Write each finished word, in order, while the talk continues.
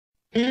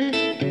We can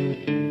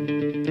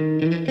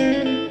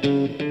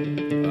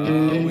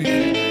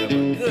have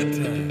a good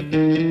time.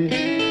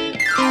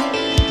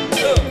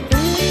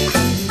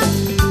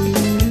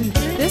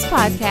 This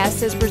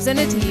podcast is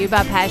presented to you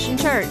by Passion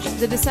Church,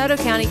 the DeSoto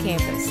County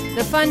campus,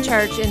 the fun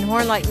church in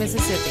Horn Lake,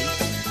 Mississippi.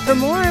 For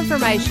more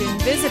information,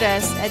 visit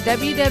us at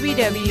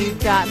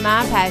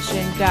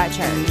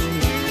www.mypassion.church.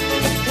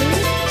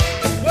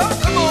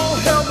 Well, come on,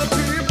 help the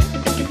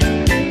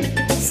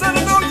people. Said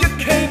I know you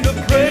came to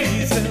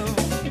praise him.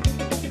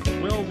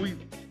 Well,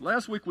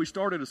 last week we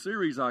started a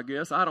series, I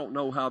guess. I don't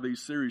know how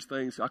these series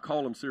things, I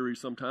call them series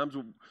sometimes,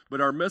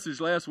 but our message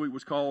last week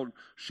was called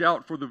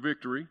Shout for the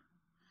Victory,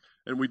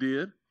 and we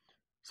did.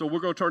 So we're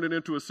going to turn it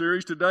into a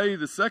series. Today,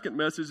 the second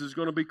message is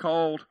going to be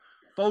called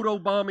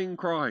Photobombing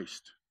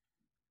Christ.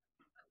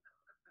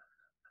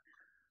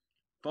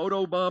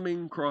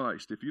 Photobombing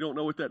Christ. If you don't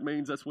know what that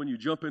means, that's when you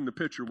jump in the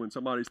picture when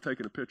somebody's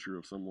taking a picture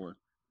of someone.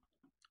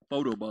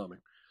 Photobombing.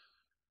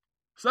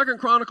 2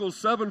 Chronicles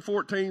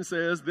 7:14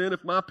 says, "Then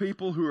if my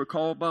people who are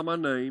called by my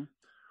name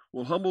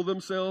will humble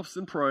themselves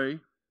and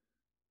pray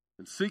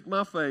and seek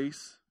my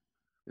face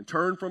and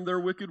turn from their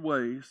wicked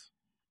ways,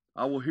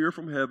 I will hear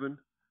from heaven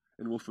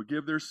and will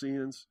forgive their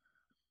sins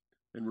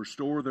and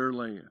restore their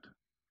land."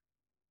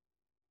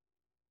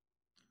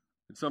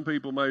 And some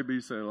people may be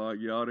saying, like,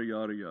 yada,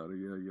 yada, yada,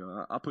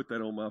 yeah. I put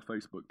that on my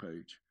Facebook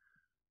page.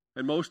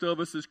 And most of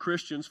us as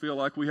Christians feel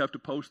like we have to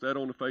post that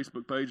on the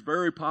Facebook page.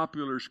 Very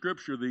popular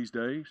scripture these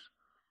days.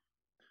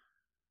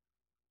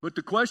 But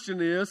the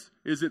question is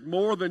it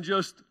more than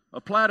just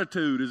a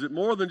platitude? Is it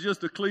more than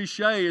just a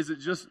cliche? Is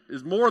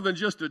more than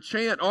just a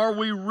chant? Are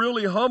we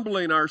really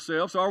humbling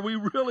ourselves? Are we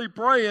really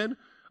praying?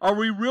 Are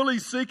we really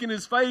seeking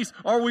His face?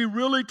 Are we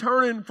really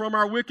turning from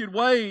our wicked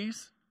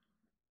ways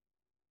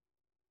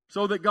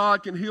so that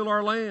God can heal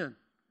our land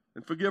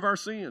and forgive our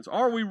sins?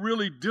 Are we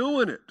really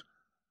doing it?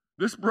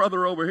 This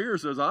brother over here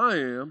says, I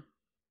am.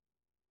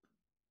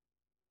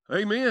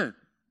 Amen.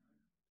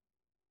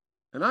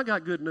 And I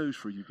got good news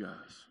for you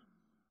guys.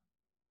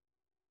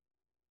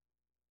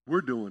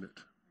 We're doing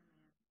it.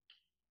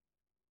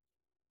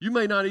 You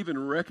may not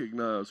even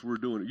recognize we're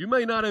doing it. You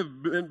may not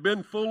have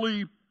been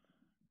fully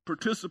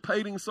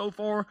participating so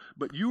far,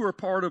 but you are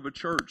part of a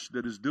church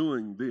that is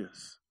doing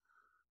this.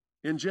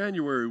 In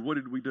January, what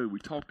did we do? We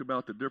talked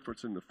about the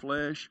difference in the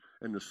flesh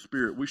and the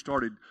spirit. We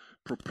started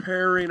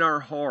preparing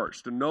our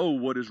hearts to know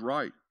what is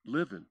right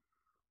living,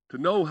 to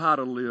know how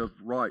to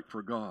live right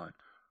for God.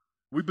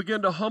 We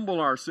began to humble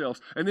ourselves.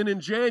 And then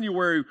in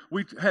January,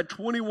 we had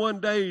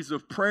 21 days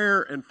of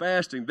prayer and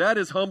fasting. That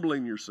is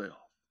humbling yourself.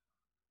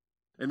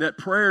 And that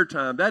prayer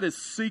time, that is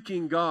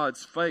seeking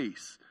God's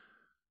face.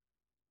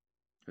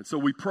 And so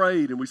we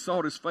prayed and we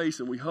sought His face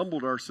and we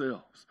humbled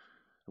ourselves.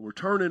 And we're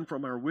turning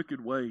from our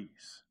wicked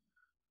ways.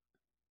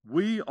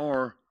 We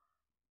are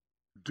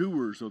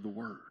doers of the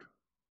Word.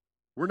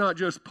 We're not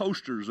just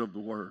posters of the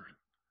Word.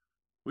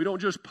 We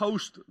don't just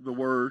post the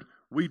Word,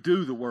 we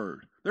do the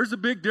Word. There's a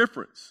big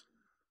difference.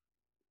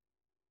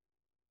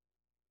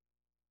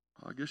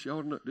 I guess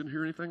y'all didn't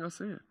hear anything I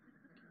said.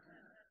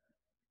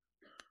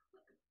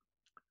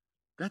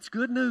 That's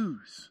good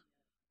news.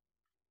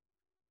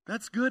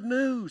 That's good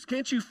news.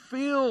 Can't you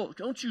feel,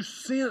 don't you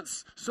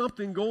sense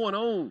something going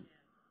on?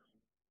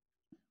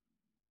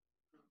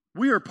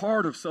 We are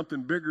part of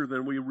something bigger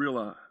than we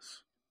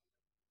realize.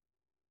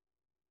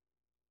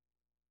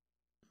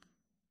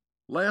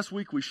 Last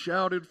week we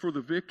shouted for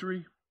the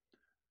victory,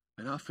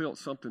 and I felt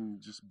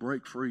something just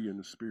break free in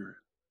the spirit.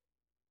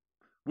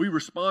 We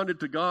responded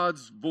to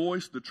God's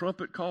voice, the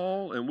trumpet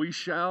call, and we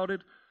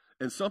shouted,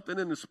 and something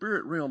in the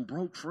spirit realm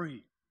broke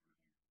free.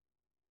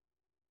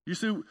 You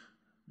see,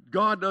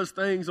 God does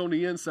things on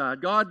the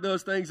inside. God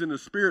does things in the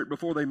spirit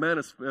before they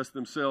manifest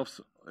themselves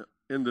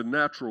in the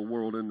natural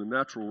world, in the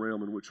natural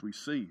realm in which we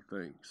see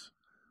things.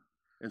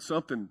 And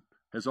something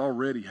has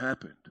already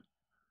happened.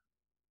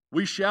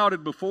 We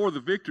shouted before the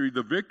victory.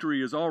 The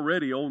victory is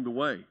already on the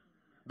way.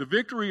 The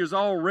victory is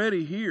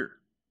already here.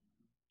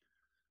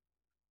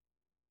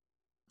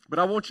 But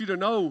I want you to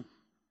know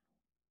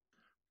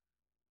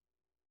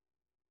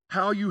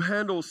how you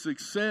handle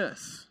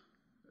success,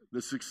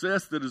 the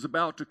success that is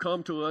about to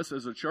come to us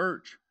as a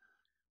church,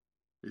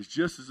 is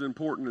just as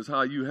important as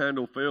how you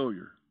handle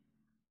failure.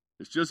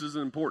 It's just as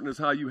important as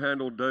how you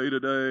handle day to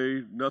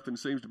day. Nothing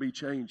seems to be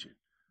changing.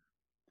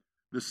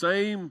 The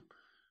same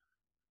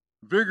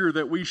vigor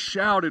that we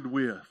shouted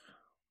with,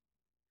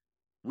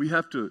 we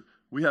have to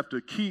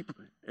keep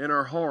in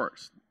our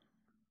hearts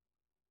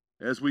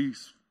as we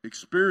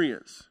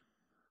experience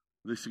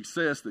the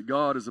success that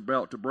God is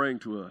about to bring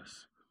to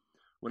us.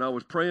 When I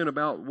was praying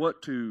about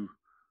what to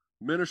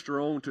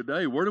minister on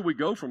today, where do we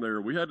go from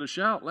there? We had to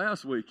shout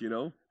last week,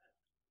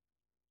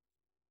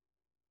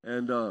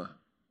 And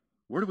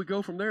where do we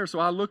go from there? So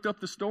I looked up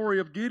the story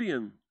of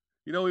Gideon.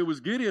 It was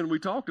Gideon we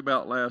talked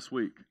about last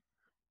week.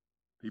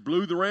 He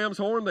blew the ram's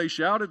horn, they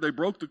shouted, they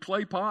broke the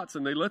clay pots,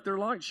 and they let their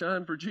light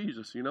shine for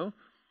Jesus,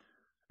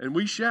 And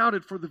we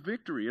shouted for the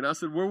victory. And I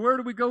said, well, where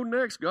do we go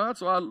next, God?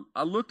 So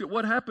I looked at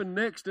what happened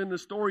next in the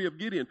story of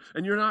Gideon,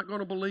 and you're not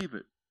going to believe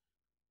it.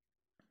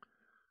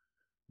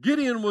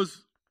 Gideon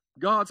was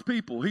God's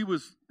people.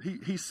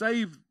 He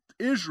saved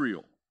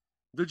Israel,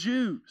 the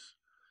Jews.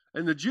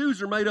 And the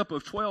Jews are made up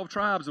of 12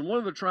 tribes, and one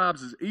of the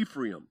tribes is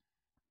Ephraim.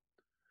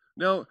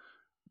 Now,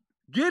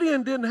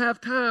 Gideon didn't have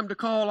time to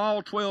call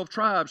all 12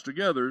 tribes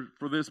together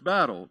for this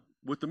battle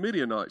with the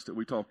Midianites that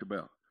we talked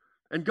about.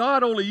 And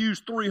God only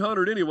used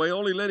 300 anyway,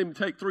 only let him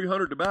take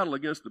 300 to battle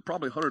against the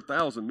probably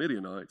 100,000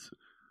 Midianites.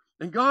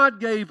 And God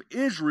gave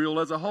Israel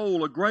as a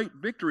whole a great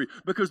victory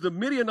because the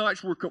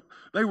Midianites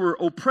were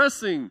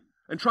oppressing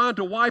and trying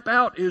to wipe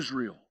out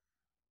Israel.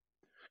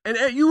 And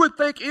you would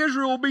think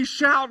Israel would be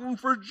shouting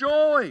for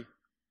joy.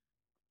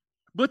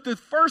 But the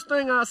first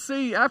thing I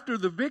see after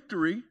the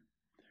victory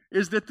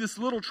is that this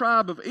little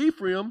tribe of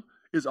Ephraim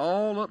is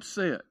all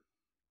upset.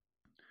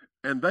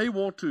 And they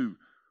want to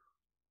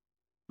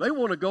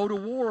go to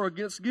war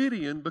against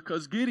Gideon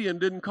because Gideon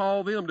didn't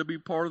call them to be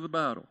part of the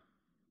battle.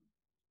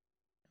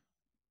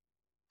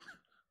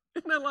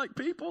 Isn't that like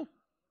people?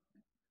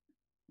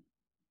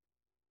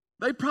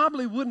 They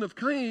probably wouldn't have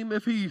came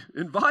if he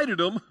invited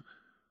them.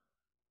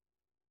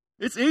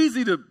 It's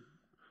easy to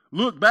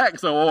look back and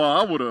say, oh,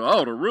 I would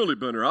have really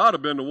been there. I'd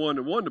have been the one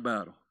that won the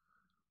battle.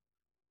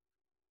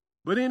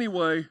 But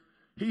anyway,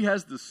 he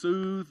has to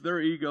soothe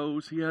their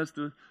egos. He has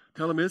to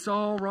tell them, it's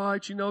all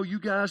right. You know, you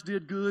guys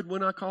did good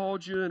when I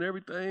called you and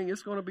everything.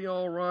 It's going to be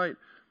all right.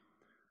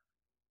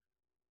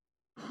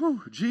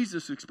 Whew,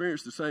 Jesus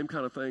experienced the same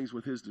kind of things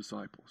with his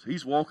disciples.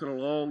 He's walking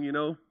along, you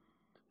know,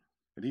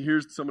 and he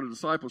hears some of the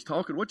disciples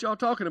talking. What y'all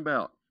talking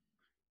about?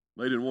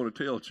 They didn't want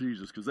to tell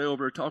Jesus because they were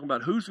over there talking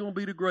about who's going to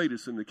be the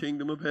greatest in the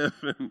kingdom of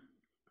heaven.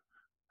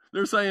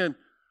 They're saying,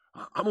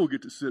 I'm going to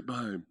get to sit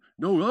by him.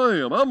 No, I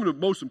am. I'm the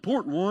most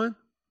important one.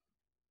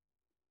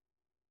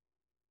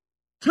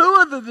 Two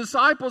of the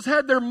disciples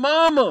had their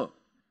mama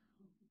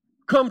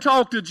come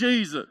talk to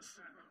Jesus.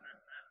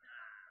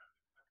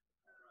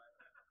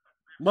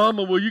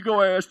 Mama, will you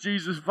go ask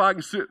Jesus if I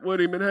can sit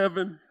with him in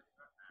heaven?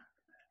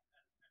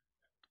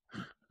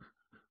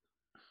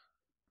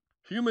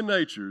 Human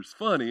nature is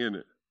funny, isn't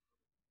it?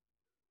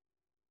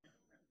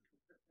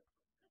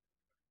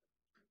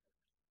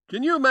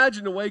 Can you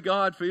imagine the way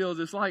God feels?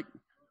 It's like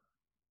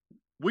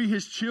we,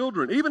 his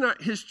children, even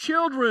his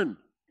children,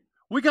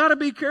 we got to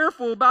be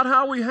careful about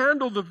how we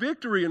handle the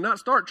victory and not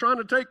start trying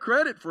to take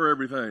credit for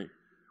everything.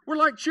 We're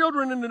like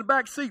children in the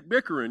back seat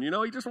bickering, you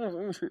know. He just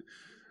wants,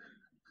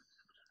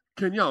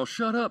 can y'all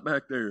shut up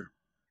back there?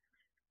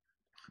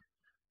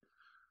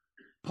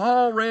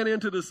 Paul ran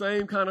into the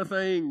same kind of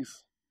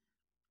things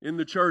in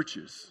the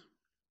churches.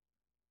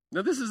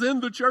 Now, this is in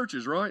the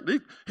churches, right?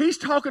 He's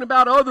talking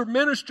about other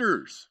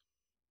ministers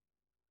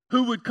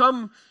who would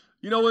come,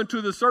 you know,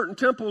 into the certain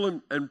temple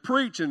and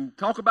preach and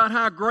talk about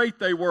how great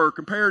they were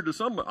compared to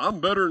some. I'm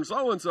better than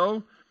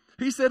so-and-so.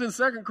 He said in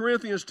 2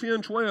 Corinthians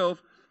 10:12,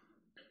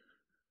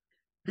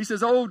 he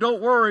says, oh,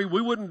 don't worry,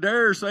 we wouldn't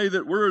dare say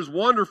that we're as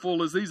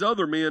wonderful as these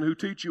other men who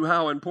teach you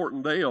how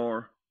important they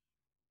are.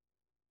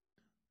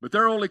 But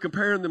they're only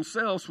comparing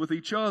themselves with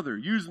each other,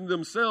 using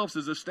themselves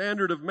as a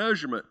standard of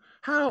measurement.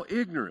 How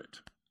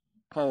ignorant,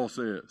 Paul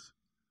says.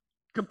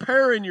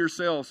 Comparing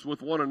yourselves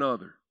with one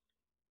another.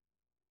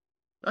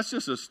 That's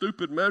just a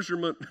stupid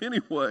measurement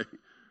anyway.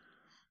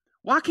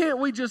 Why can't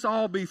we just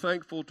all be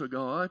thankful to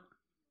God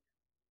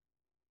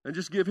and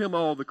just give him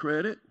all the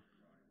credit?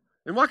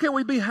 And why can't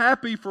we be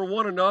happy for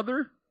one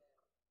another?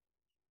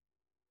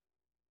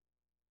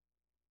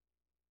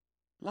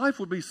 Life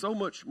would be so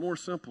much more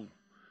simple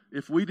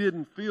if we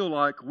didn't feel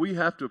like we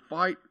have to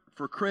fight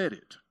for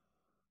credit.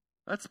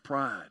 That's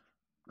pride.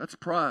 That's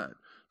pride.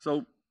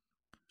 So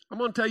I'm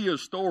going to tell you a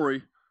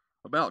story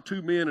about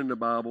two men in the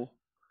Bible.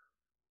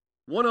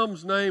 One of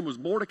them's name was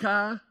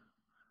Mordecai,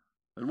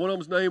 and one of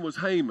them's name was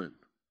Haman.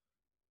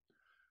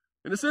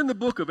 And it's in the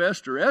book of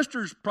Esther.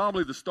 Esther's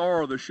probably the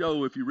star of the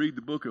show if you read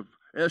the book of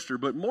Esther.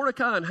 But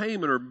Mordecai and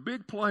Haman are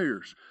big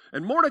players.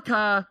 And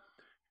Mordecai,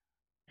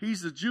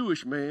 he's a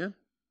Jewish man.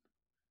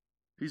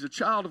 He's a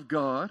child of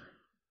God.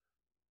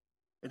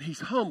 And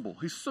he's humble.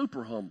 He's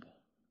super humble.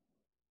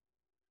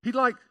 He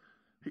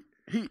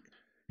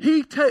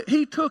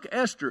took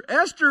Esther.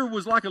 Esther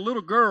was like a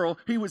little girl.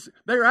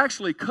 They're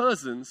actually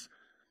cousins.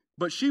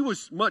 But she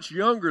was much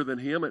younger than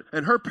him,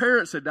 and her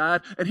parents had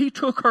died, and he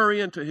took her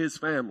into his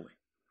family.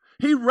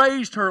 He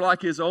raised her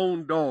like his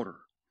own daughter.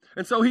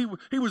 And so he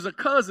was a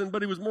cousin,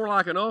 but he was more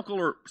like an uncle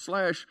or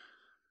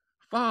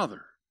 /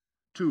 father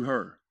to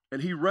her.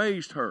 And he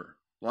raised her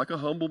like a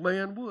humble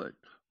man would,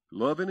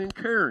 loving and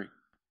caring.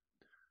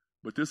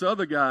 But this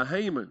other guy,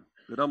 Haman,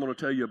 that I'm going to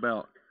tell you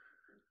about,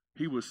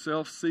 he was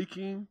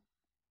self-seeking.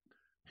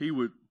 He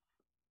would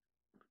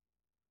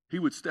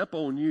step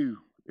on you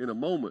in a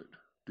moment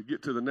to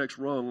get to the next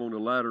rung on the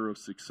ladder of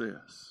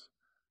success.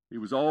 It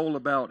was all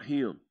about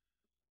him.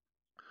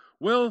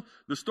 Well,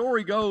 the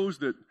story goes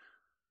that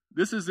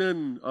this is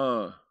in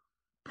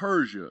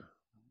Persia.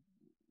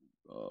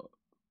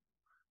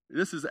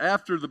 This is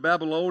after the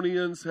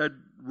Babylonians had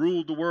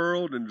ruled the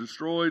world and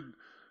destroyed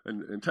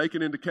and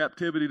taken into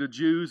captivity the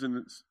Jews,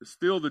 and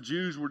still the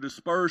Jews were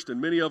dispersed, and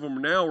many of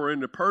them now were in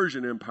the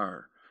Persian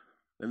Empire.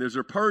 And there's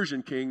a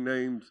Persian king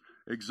named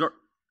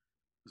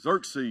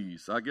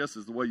Xerxes, I guess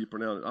is the way you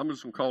pronounce it. I'm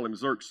just going to call him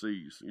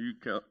Xerxes. You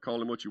can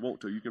call him what you want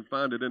to. You can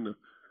find it in the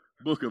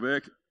book of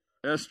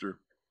Esther.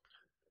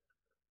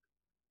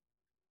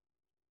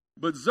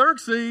 But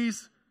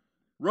Xerxes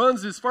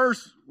runs his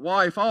first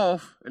wife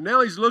off, and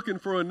now he's looking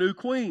for a new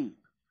queen.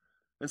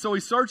 And so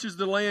he searches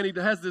the land.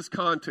 He has this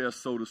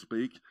contest, so to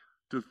speak,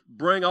 to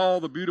bring all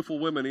the beautiful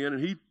women in,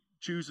 and he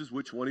chooses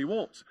which one he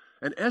wants.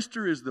 And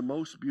Esther is the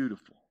most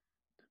beautiful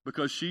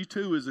because she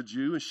too is a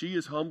Jew, and she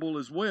is humble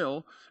as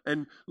well.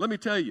 And let me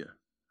tell you,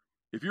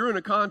 if you're in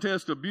a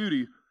contest of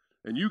beauty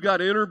and you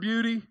got inner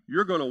beauty,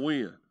 you're going to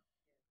win.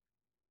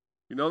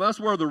 You know, that's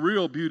where the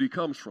real beauty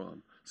comes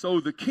from.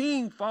 So the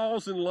king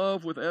falls in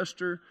love with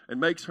Esther and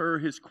makes her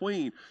his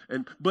queen.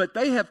 But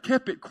they have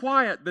kept it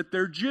quiet that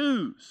they're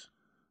Jews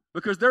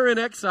because they're in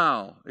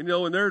exile, you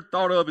know, and they're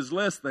thought of as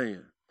less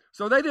than.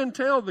 So they didn't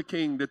tell the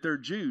king that they're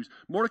Jews.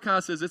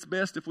 Mordecai says it's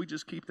best if we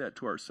just keep that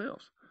to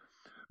ourselves.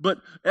 But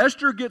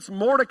Esther gets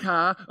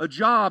Mordecai a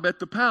job at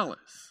the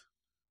palace.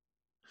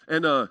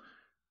 And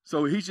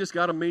so he's just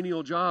got a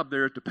menial job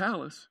there at the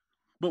palace.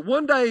 But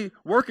one day,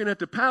 working at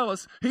the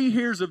palace, he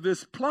hears of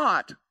this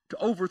plot to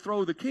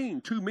overthrow the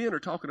king. 2 men are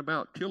talking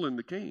about killing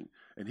the king,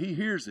 and he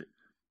hears it.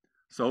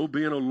 So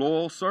being a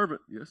loyal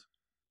servant, yes?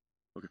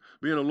 Okay.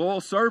 Being a loyal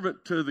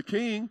servant to the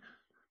king,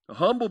 a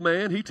humble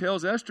man, he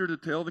tells Esther to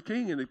tell the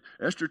king, and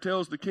Esther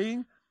tells the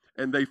king,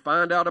 and they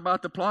find out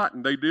about the plot,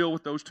 and they deal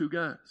with those 2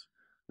 guys.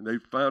 And they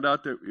found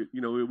out that,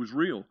 it was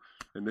real,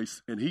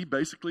 and he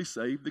basically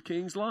saved the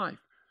king's life.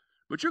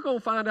 But you're going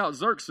to find out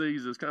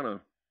Xerxes is kind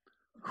of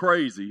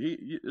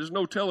crazy. There's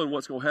no telling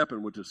what's going to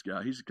happen with this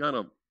guy. He's kind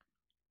of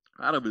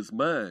out of his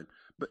mind.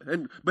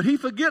 But he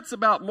forgets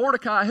about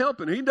Mordecai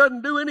helping. He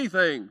doesn't do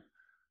anything.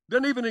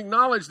 Doesn't even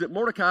acknowledge that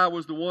Mordecai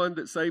was the one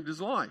that saved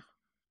his life.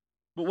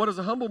 But what does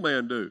a humble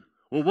man do?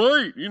 Well,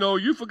 wait,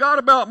 you forgot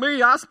about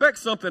me. I expect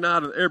something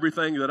out of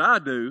everything that I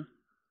do.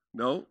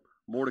 No,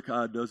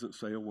 Mordecai doesn't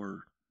say a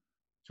word.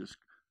 Just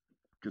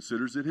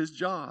considers it his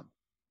job.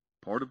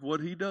 Part of what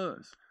he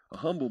does. A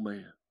humble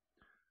man.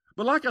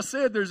 But like I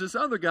said, there's this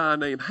other guy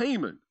named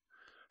Haman.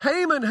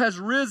 Haman has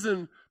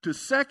risen to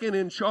second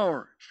in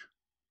charge,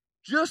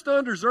 just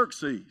under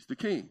Xerxes, the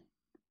king.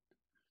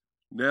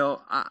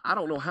 Now, I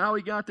don't know how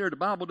he got there. The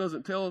Bible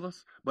doesn't tell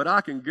us, but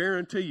I can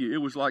guarantee you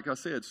it was, like I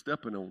said,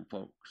 stepping on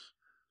folks.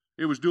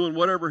 It was doing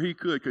whatever he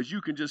could, because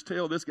you can just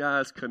tell this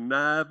guy is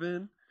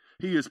conniving.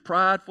 He is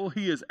prideful.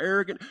 He is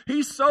arrogant.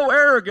 He's so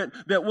arrogant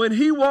that when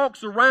he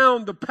walks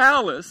around the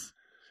palace,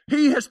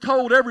 he has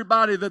told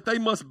everybody that they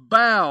must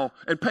bow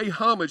and pay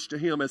homage to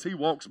him as he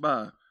walks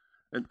by.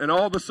 And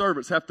all the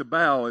servants have to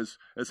bow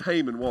as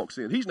Haman walks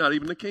in. He's not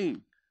even the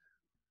king.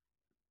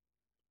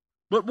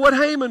 But what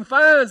Haman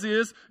finds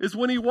is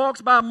when he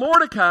walks by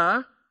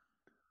Mordecai,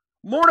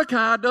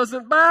 Mordecai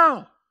doesn't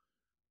bow.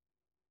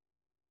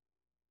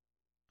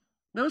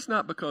 No, it's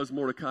not because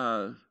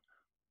Mordecai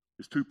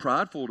is too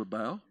prideful to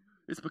bow.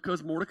 It's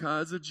because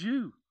Mordecai is a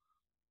Jew.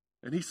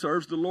 And he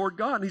serves the Lord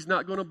God, and he's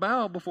not going to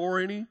bow before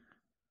any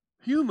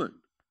human.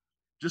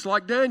 Just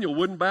like Daniel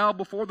wouldn't bow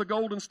before the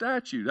golden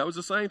statue. That was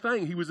the same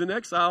thing. He was in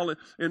exile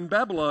in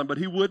Babylon, but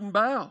he wouldn't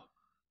bow.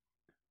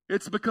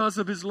 It's because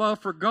of his love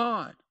for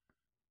God.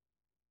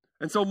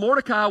 And so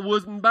Mordecai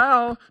wouldn't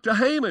bow to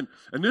Haman.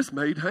 And this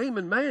made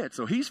Haman mad.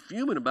 So he's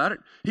fuming about it.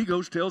 He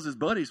goes, tells his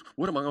buddies,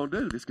 what am I going to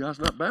do? This guy's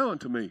not bowing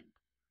to me.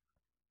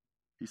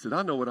 He said,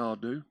 I know what I'll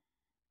do.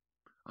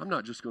 I'm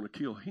not just going to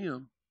kill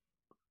him.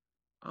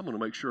 I'm going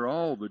to make sure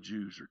all the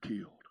Jews are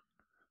killed.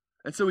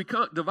 And so he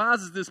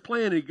devises this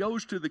plan, and he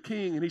goes to the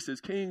king, and he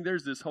says, King,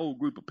 there's this whole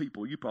group of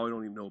people you probably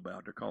don't even know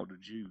about. They're called the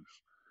Jews.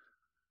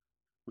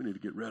 We need to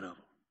get rid of them.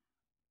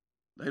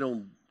 They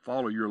don't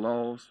follow your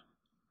laws.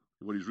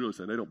 What he's really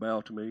saying, they don't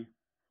bow to me.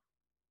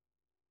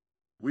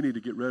 We need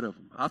to get rid of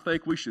them. I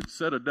think we should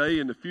set a day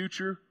in the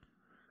future,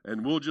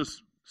 and we'll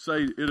just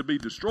say it'll be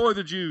Destroy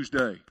the Jews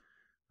Day.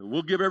 And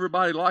we'll give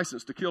everybody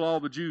license to kill all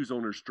the Jews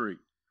on their street.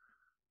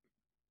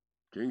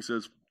 King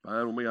says,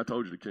 fine with me. I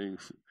told you the king.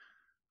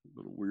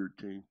 Little weird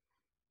king.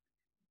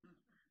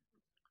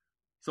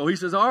 So he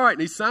says, all right,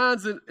 and he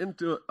signs it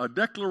into a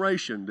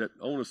declaration that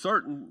on a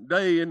certain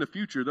day in the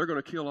future, they're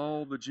going to kill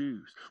all the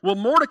Jews. Well,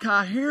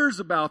 Mordecai hears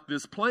about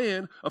this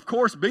plan, of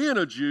course, being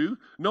a Jew,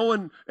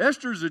 knowing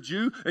Esther's a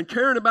Jew, and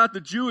caring about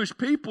the Jewish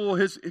people,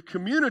 his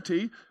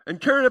community, and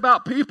caring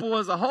about people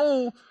as a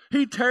whole.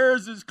 He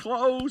tears his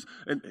clothes,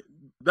 and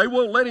they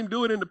won't let him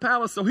do it in the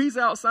palace, so he's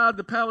outside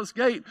the palace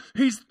gate.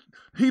 He's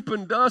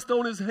heaping dust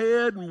on his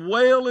head and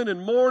wailing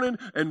and mourning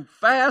and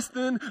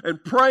fasting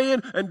and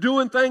praying and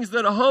doing things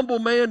that a humble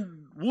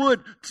man would,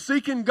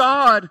 seeking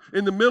God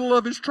in the middle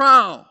of his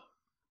trial.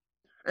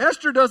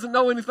 Esther doesn't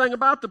know anything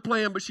about the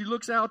plan, but she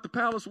looks out the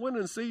palace window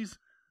and sees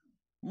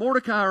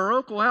Mordecai, her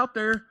uncle, out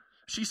there.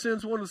 She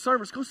sends one of the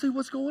servants, go see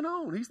what's going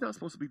on. He's not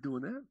supposed to be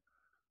doing that.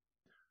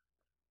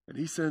 And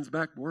he sends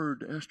back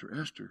word to Esther,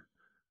 Esther,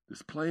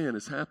 this plan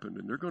has happened,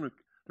 and they're going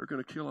they're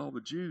going to kill all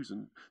the Jews.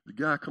 And the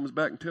guy comes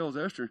back and tells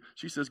Esther.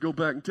 She says, go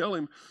back and tell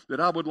him that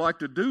I would like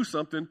to do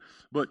something.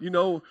 But,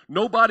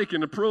 nobody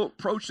can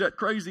approach that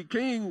crazy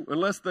king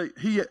unless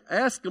he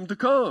asks them to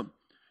come.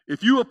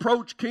 If you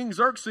approach King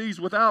Xerxes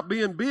without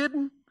being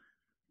bidden,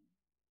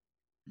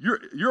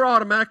 you're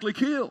automatically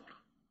killed.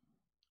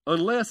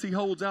 Unless he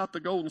holds out the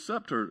golden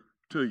scepter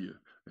to you.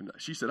 And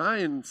she said, I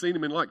ain't seen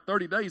him in like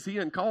 30 days. He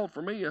hadn't called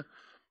for me.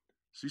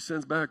 She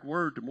sends back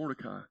word to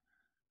Mordecai.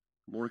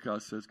 Mordecai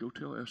says, go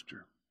tell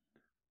Esther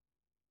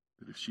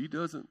that if she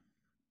doesn't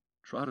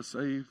try to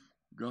save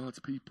God's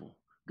people,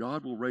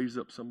 God will raise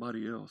up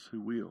somebody else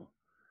who will.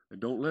 And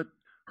don't let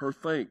her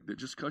think that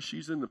just because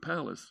she's in the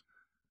palace,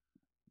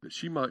 that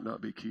she might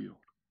not be killed.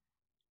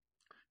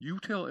 You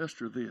tell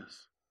Esther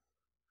this,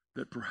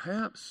 that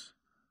perhaps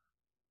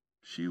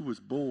she was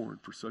born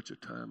for such a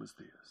time as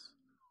this.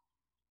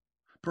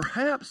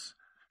 Perhaps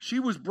she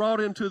was brought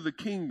into the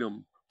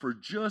kingdom for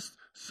just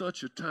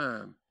such a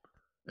time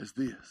as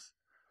this.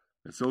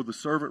 And so the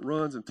servant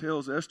runs and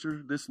tells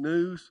Esther this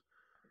news,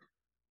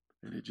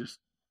 and it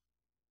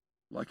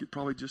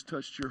probably just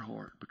touched your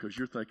heart, because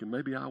you're thinking,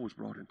 maybe I was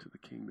brought into the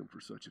kingdom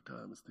for such a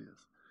time as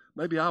this.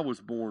 Maybe I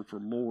was born for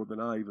more than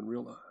I even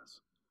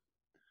realized.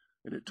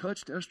 And it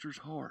touched Esther's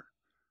heart.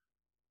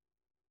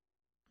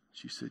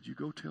 She said, you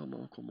go tell my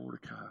Uncle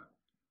Mordecai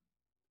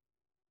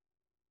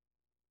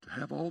to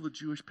have all the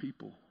Jewish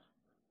people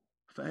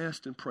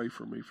fast and pray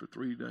for me for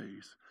 3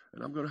 days.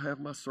 And I'm going to have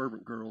my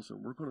servant girls,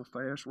 and we're going to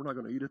fast. We're not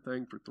going to eat a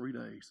thing for 3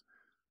 days.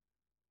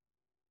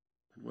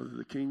 And whether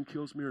the king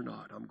kills me or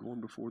not, I'm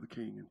going before the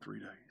king in 3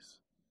 days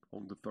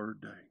on the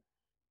third day.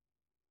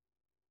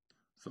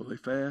 So they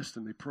fast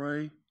and they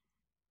pray.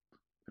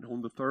 And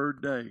on the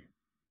third day,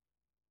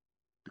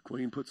 the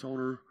queen puts on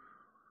her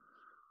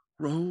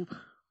robe,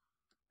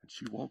 and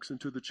she walks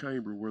into the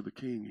chamber where the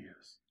king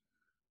is,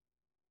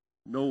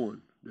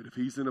 knowing that if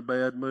he's in a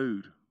bad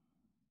mood,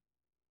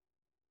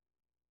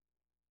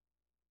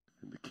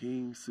 and the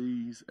king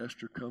sees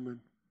Esther coming,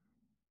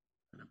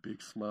 and a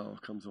big smile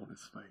comes on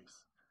his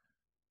face.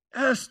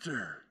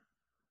 Esther,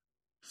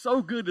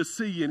 so good to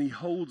see you. And he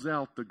holds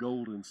out the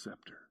golden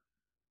scepter.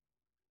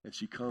 And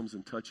she comes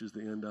and touches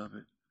the end of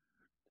it.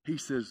 He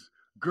says,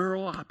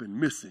 girl, I've been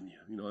missing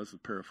you. That's a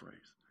paraphrase.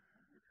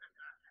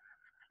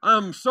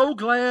 I'm so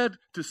glad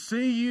to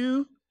see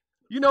you.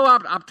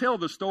 I tell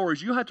the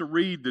stories. You have to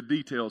read the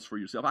details for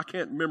yourself. I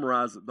can't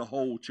memorize the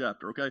whole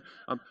chapter, okay?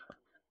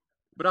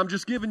 But I'm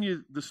just giving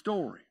you the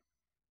story.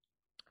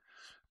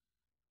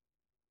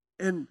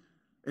 And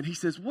he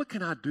says, what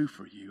can I do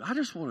for you? I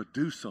just want to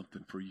do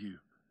something for you.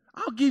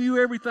 I'll give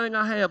you everything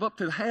I have. Up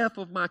to half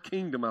of my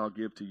kingdom I'll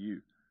give to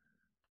you.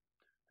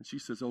 And she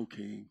says, oh,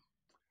 king,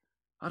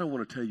 I don't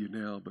want to tell you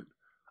now, but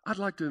I'd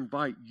like to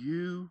invite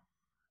you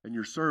and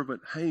your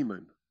servant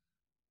Haman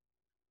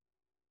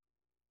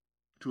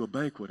to a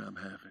banquet I'm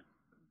having.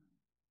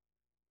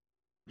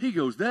 He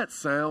goes, that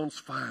sounds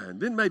fine.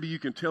 Then maybe you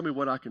can tell me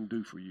what I can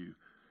do for you.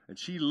 And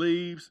she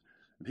leaves,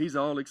 and he's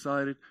all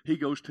excited. He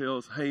goes,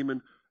 tells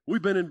Haman,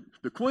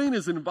 the queen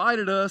has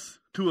invited us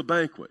to a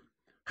banquet.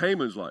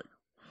 Haman's like,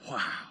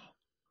 wow.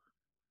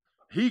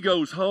 He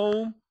goes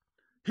home.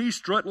 He's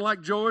strutting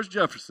like George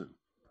Jefferson.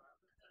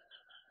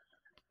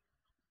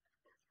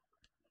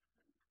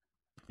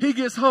 He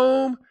gets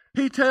home.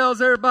 He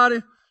tells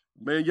everybody,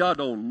 man, y'all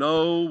don't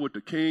know what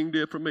the king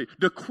did for me.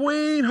 The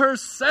queen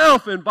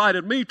herself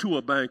invited me to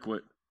a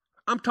banquet.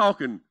 I'm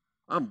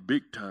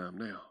big time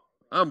now.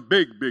 I'm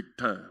big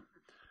time.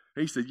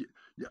 He said,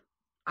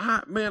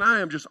 I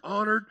am just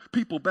honored.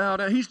 People bow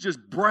down. He's just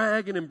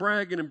bragging and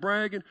bragging and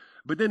bragging.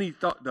 But then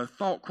the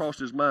thought crossed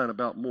his mind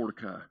about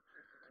Mordecai.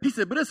 He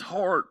said, but it's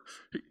hard.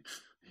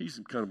 He's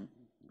kind of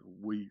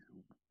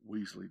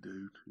Weasley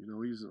dude.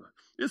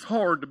 It's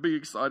hard to be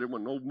excited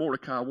when old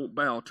Mordecai won't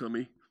bow to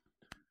me.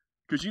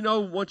 Because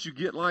once you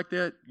get like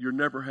that, you're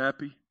never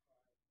happy.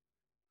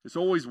 It's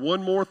always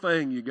one more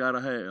thing you got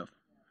to have.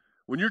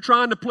 When you're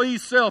trying to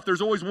please self,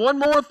 there's always one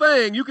more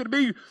thing. You could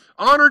be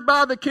honored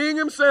by the king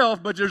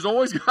himself, but there's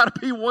always got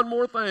to be one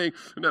more thing.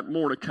 And that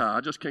Mordecai,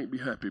 I just can't be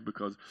happy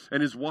because...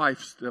 And his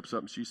wife steps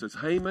up and she says,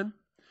 Haman,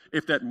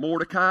 if that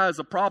Mordecai is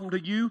a problem to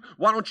you,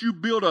 why don't you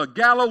build a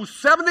gallows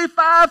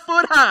 75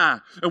 foot high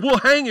and we'll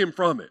hang him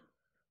from it?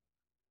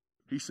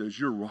 He says,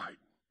 you're right.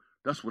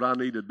 That's what I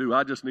need to do.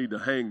 I just need to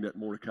hang that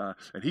Mordecai.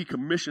 And he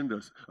commissioned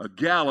us a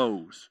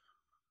gallows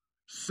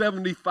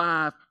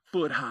 75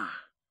 foot high.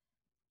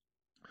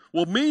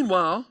 Well,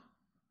 meanwhile,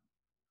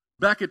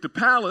 back at the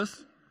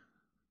palace,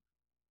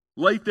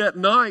 late that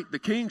night, the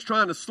king's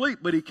trying to sleep,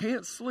 but he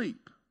can't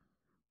sleep.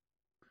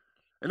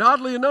 And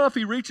oddly enough,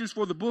 he reaches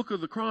for the book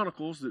of the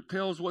Chronicles that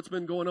tells what's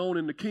been going on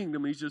in the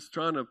kingdom. He's just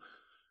trying to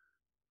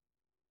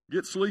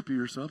get sleepy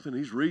or something.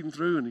 He's reading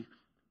through, and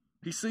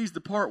he sees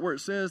the part where it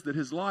says that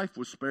his life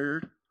was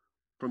spared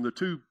from the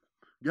two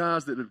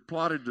guys that had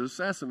plotted to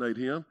assassinate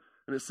him.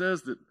 And it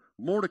says that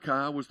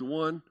Mordecai was the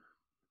one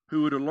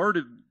who had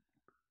alerted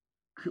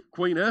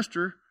Queen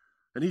Esther.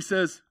 And he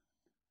says,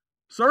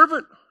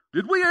 servant,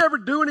 did we ever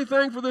do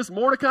anything for this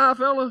Mordecai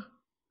fella?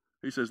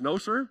 He says, no,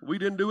 sir, we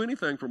didn't do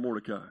anything for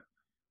Mordecai.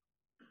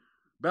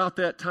 About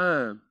that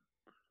time,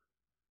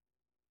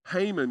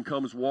 Haman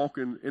comes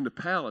walking in the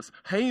palace.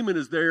 Haman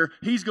is there.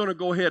 He's going to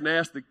go ahead and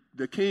ask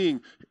the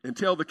king and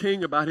tell the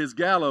king about his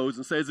gallows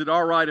and say, is it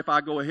all right if I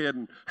go ahead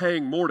and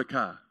hang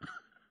Mordecai?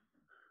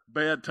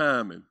 Bad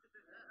timing.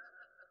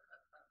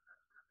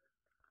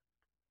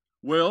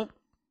 Well,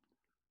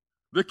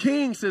 the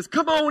king says,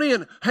 come on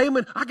in,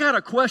 Haman, I got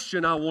a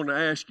question I want to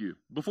ask you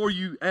before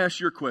you ask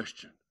your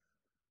question.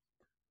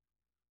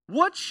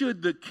 What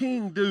should the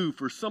king do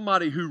for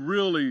somebody who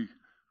really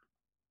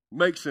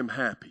makes him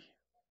happy?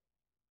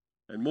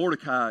 And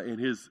Mordecai, in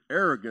his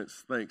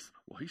arrogance, thinks,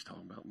 well, he's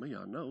talking about me,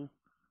 I know,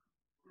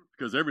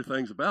 because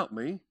everything's about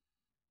me.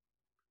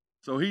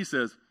 So he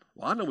says,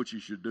 well, I know what you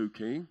should do,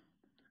 king.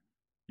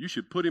 You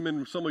should put him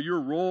in some of your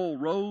royal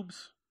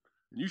robes,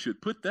 and you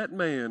should put that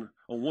man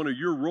on one of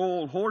your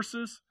royal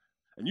horses,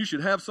 and you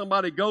should have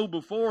somebody go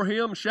before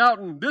him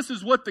shouting, this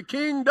is what the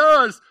king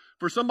does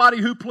for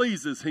somebody who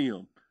pleases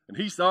him. And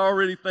he's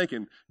already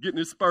thinking, getting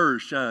his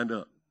spurs shined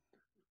up.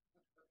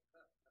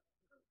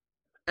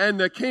 And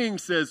the king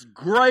says,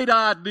 great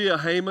idea,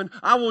 Haman.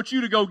 I want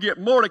you to go get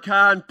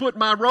Mordecai and put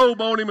my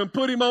robe on him and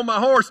put him on my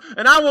horse.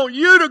 And I want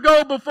you to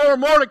go before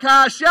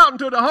Mordecai shouting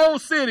to the whole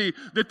city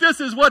that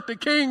this is what the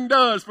king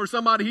does for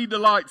somebody he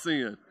delights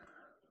in.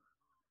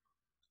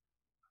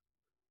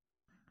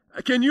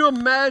 Can you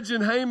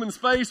imagine Haman's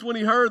face when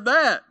he heard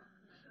that?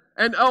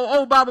 And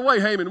oh, by the way,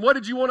 Haman, what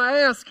did you want to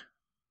ask?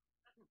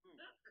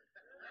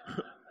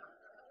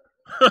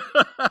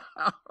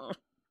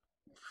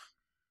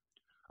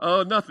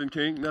 Oh, nothing,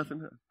 king,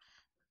 nothing.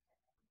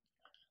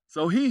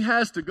 So he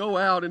has to go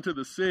out into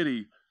the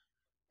city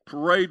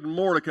parading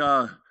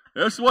Mordecai.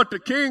 That's what the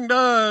king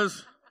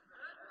does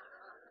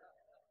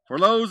for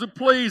those who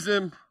please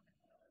him.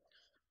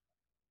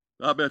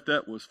 I bet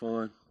that was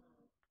fun.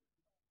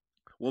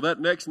 Well, that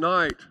next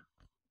night,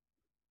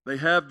 they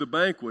have the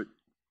banquet.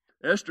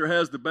 Esther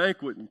has the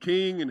banquet, and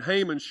King and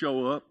Haman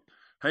show up.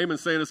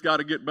 Haman's saying it's got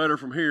to get better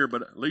from here,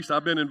 but at least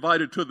I've been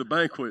invited to the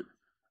banquet.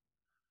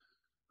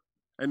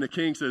 And the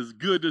king says,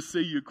 good to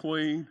see you,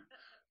 queen.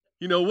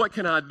 You know, what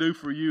can I do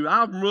for you?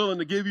 I'm willing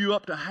to give you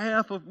up to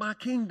half of my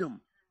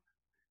kingdom.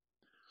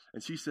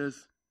 And she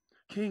says,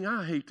 king,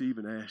 I hate to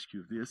even ask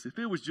you this. If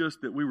it was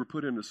just that we were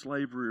put into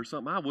slavery or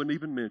something, I wouldn't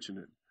even mention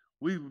it.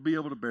 We would be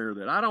able to bear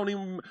that. I don't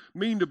even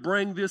mean to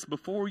bring this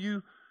before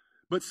you,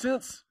 but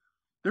since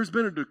there's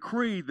been a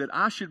decree that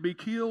I should be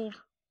killed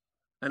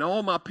and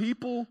all my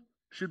people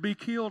should be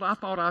killed, I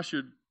thought I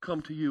should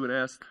come to you and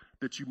ask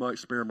that you might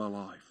spare my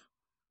life.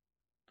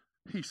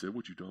 He said,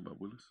 what you talking about,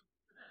 Willis?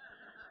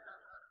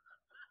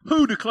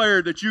 Who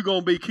declared that you're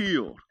going to be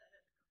killed?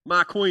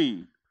 My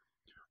queen.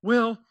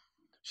 Well,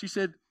 she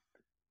said,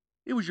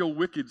 it was your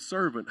wicked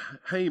servant,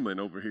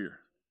 Haman, over here.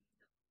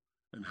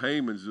 And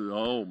Haman said,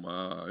 oh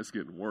my, it's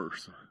getting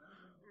worse.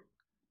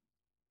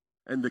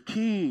 And the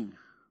king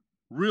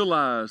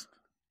realized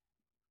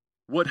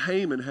what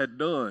Haman had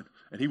done.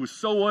 And he was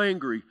so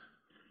angry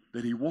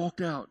that he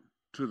walked out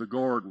to the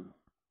garden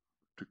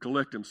to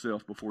collect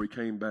himself before he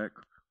came back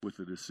with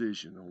a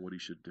decision on what he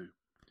should do.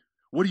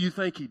 What do you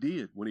think he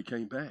did when he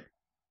came back?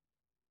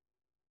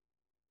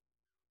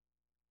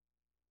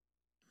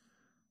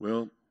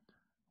 Well,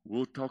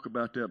 we'll talk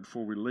about that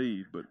before we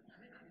leave, but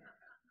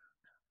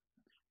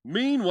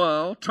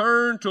meanwhile,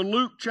 turn to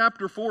Luke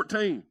chapter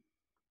 14.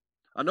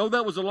 I know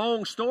that was a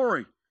long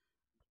story,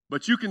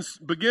 but you can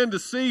begin to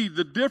see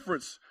the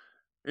difference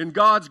in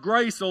God's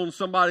grace on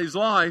somebody's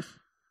life,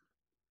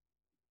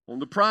 on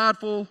the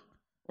prideful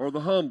or the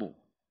humble.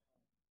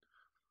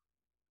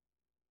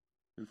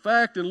 In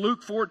fact, in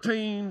Luke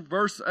 14,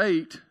 verse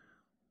 8,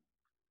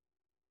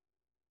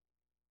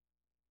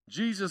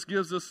 Jesus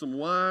gives us some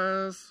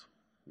wise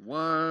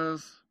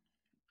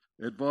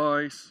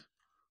advice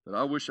that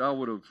I wish I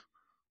would have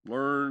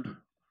learned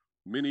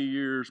many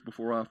years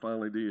before I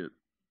finally did.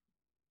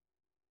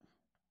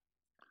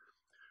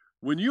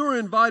 When you're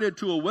invited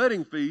to a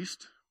wedding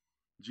feast,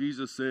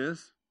 Jesus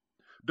says,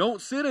 don't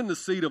sit in the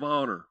seat of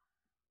honor.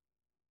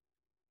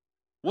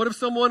 What if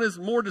someone is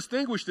more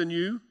distinguished than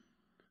you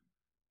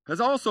has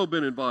also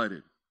been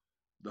invited?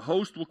 The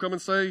host will come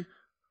and say,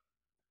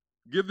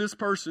 give this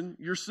person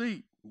your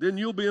seat. Then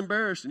you'll be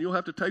embarrassed and you'll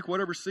have to take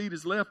whatever seat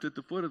is left at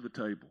the foot of the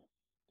table.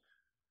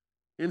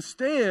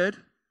 Instead,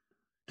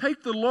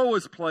 take the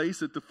lowest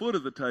place at the foot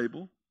of the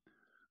table.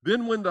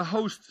 Then when the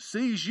host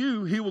sees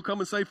you, he will come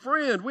and say,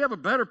 friend, we have a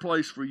better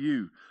place for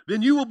you.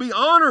 Then you will be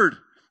honored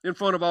in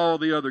front of all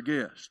the other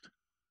guests.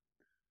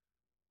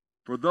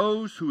 For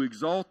those who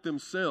exalt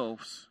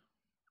themselves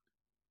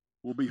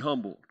will be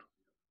humbled,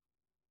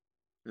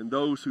 and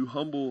those who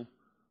humble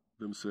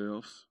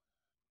themselves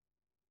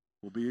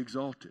will be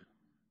exalted.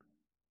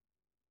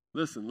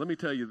 Listen, let me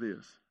tell you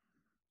this.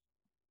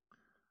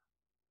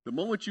 The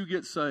moment you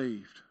get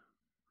saved,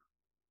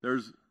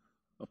 there's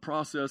a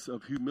process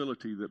of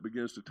humility that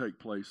begins to take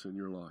place in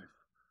your life.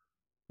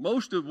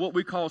 Most of what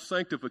we call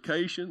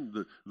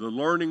sanctification, the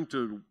learning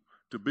to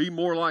to be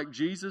more like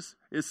Jesus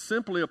is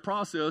simply a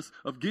process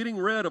of getting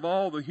rid of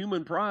all the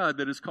human pride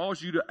that has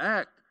caused you to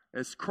act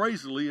as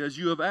crazily as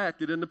you have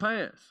acted in the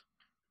past.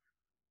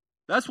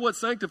 That's what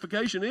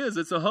sanctification is.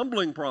 It's a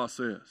humbling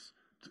process.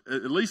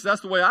 At least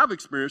that's the way I've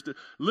experienced it.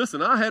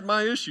 Listen, I had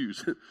my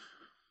issues.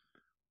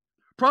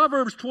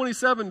 Proverbs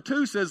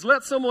 27:2 says,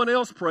 let someone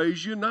else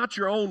praise you, not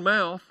your own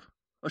mouth,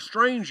 a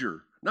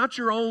stranger, not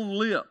your own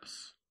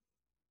lips.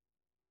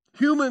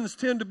 Humans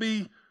tend to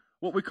be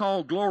what we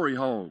call glory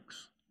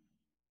hogs.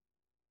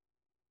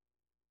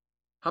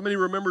 How many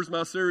remembers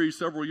my series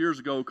several years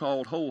ago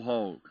called Whole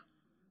Hog,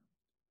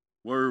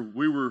 where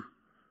we were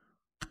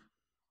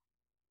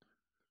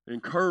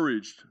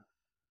encouraged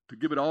to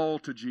give it all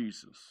to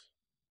Jesus,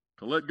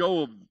 to let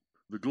go of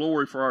the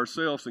glory for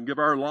ourselves and give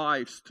our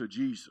lives to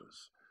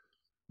Jesus.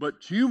 But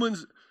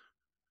humans,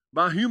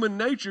 by human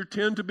nature,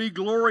 tend to be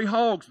glory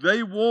hogs.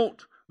 They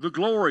want the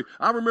glory.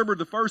 I remember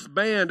the first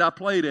band I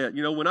played at.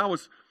 You know, when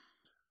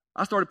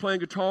I started playing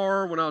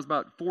guitar when I was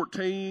about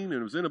 14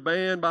 and was in a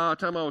band by the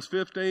time I was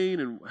 15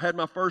 and had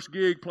my first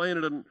gig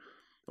playing at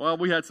well,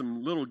 we had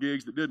some little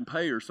gigs that didn't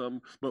pay or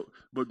something, but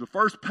the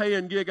first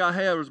paying gig I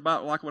had was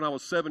about like when I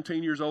was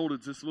 17 years old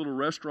at this little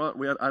restaurant.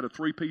 I had a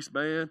 3-piece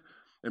band,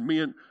 and me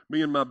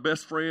and my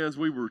best friends,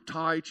 we were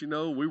tight, you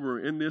know. We were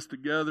in this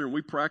together, and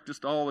we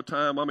practiced all the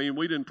time. I mean,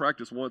 we didn't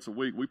practice once a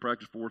week. We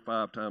practiced 4 or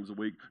 5 times a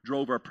week,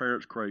 drove our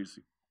parents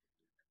crazy.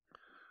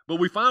 But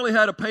we finally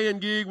had a paying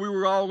gig. We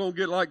were all going to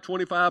get like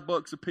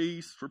 $25 a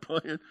piece for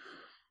playing.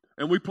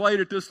 And we played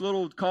at this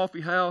little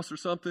coffee house or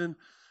something.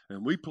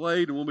 And we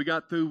played, and when we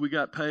got through, we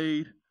got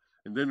paid.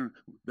 And then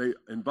they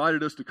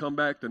invited us to come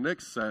back the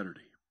next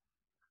Saturday.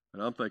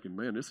 And I'm thinking,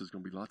 man, this is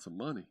going to be lots of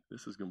money.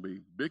 This is going to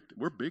be big.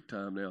 We're big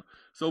time now.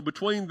 So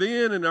between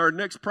then and our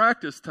next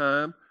practice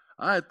time,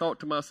 I had thought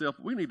to myself,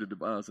 we need to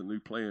devise a new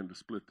plan to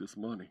split this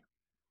money.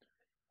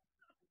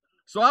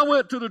 So I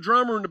went to the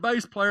drummer and the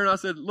bass player, and I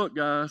said, look,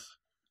 guys,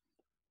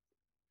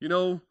 you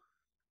know,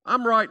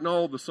 I'm writing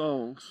all the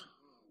songs.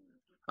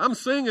 I'm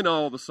singing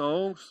all the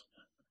songs.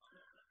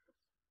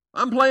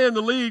 I'm playing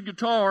the lead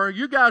guitar.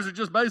 You guys are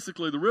just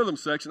basically the rhythm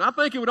section. I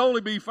think it would only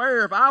be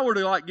fair if I were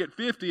to like get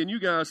 50 and you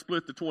guys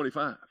split the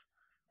 25.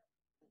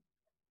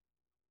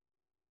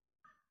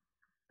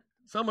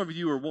 Some of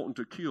you are wanting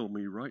to kill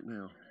me right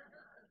now.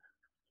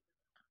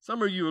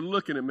 Some of you are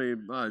looking at me.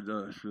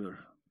 Sure.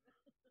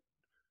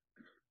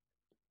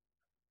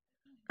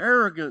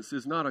 Arrogance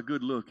is not a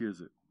good look, is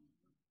it?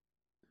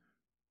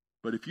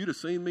 But if you'd have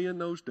seen me in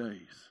those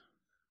days,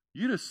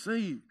 you'd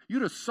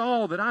have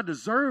saw that I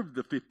deserved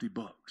the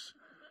 $50.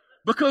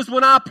 Because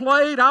when I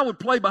played, I would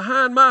play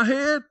behind my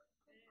head.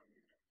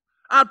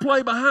 I'd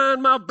play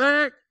behind my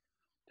back.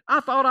 I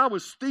thought I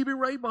was Stevie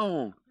Ray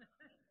Vaughan.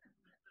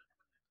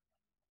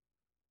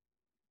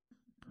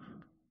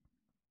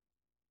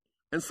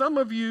 And some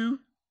of you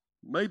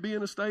may be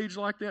in a stage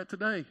like that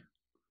today.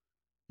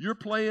 You're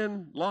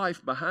playing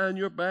life behind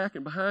your back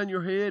and behind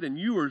your head, and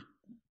you are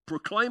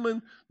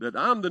proclaiming that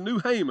I'm the new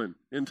Haman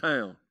in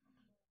town.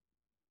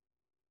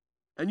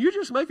 And you're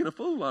just making a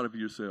fool out of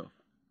yourself.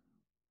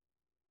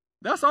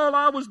 That's all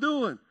I was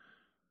doing.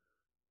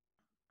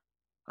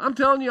 I'm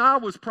telling you, I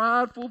was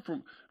prideful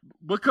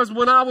because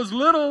when I was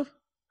little,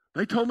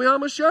 they told me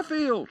I'm a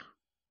Sheffield.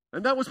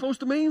 And that was supposed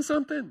to mean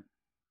something.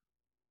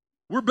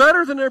 We're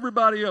better than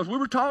everybody else. We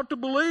were taught to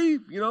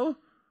believe, you know.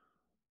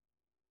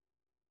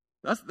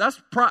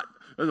 That's pride.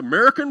 That's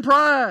American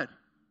pride.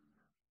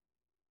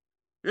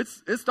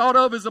 It's thought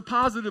of as a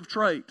positive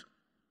trait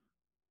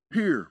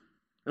here.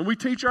 And we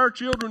teach our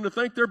children to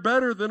think they're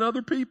better than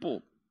other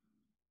people.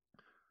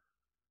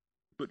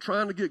 But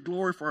trying to get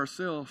glory for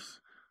ourselves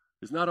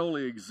is not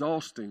only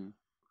exhausting,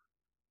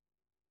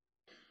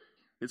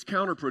 it's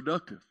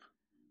counterproductive.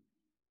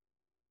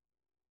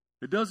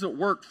 It doesn't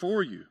work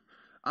for you.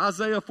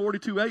 Isaiah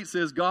 42:8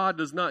 says God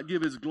does not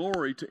give his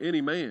glory to any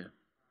man.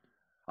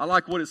 I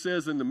like what it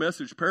says in the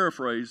Message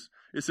paraphrase.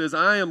 It says,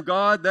 I am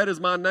God, that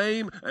is my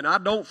name, and I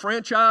don't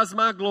franchise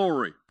my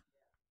glory.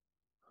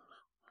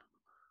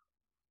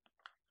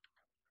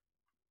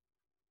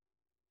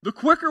 The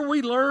quicker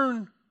we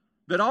learn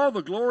that all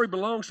the glory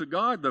belongs to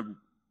God, the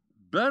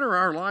better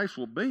our lives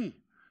will be.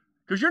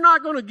 Because you're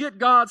not going to get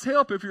God's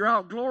help if you're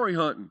out glory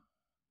hunting.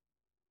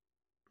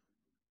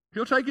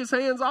 He'll take his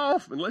hands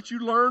off and let you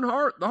learn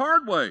the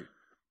hard way.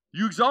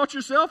 You exalt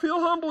yourself, he'll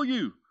humble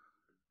you.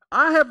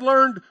 I have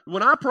learned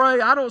when I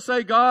pray, I don't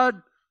say,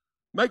 God,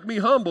 make me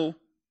humble.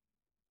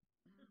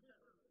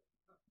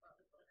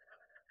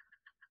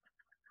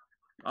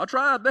 I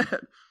tried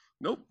that.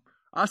 Nope.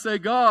 I say,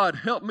 God,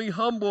 help me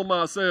humble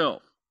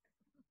myself.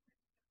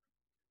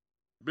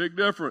 Big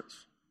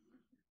difference.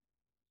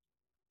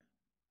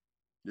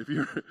 If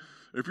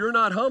you're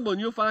not humbling,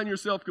 you'll find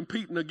yourself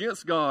competing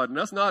against God, and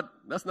that's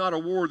not a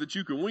war that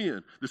you can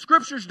win. The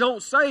scriptures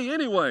don't say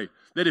anyway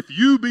that if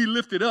you be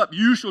lifted up,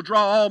 you shall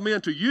draw all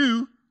men to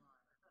you.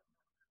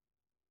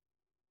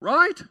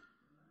 Right?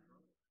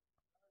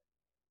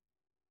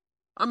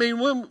 I mean,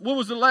 when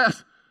was the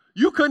last?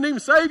 You couldn't even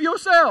save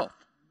yourself.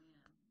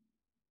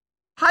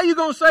 How you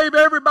going to save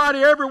everybody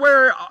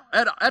everywhere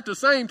at the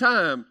same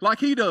time like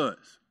he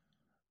does?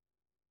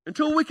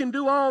 Until we can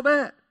do all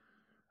that,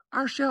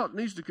 our shout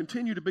needs to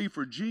continue to be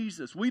for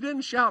Jesus. We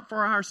didn't shout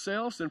for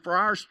ourselves and for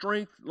our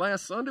strength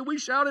last Sunday. We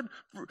shouted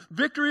for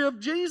victory of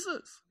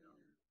Jesus.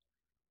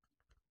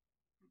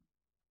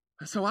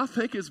 And so I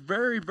think it's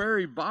very,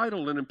 very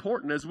vital and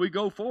important as we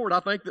go forward. I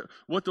think that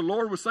what the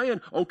Lord was saying,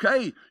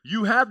 okay,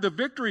 you have the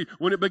victory.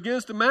 When it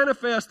begins to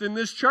manifest in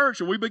this church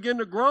and we begin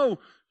to grow,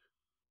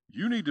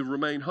 you need to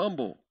remain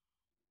humble.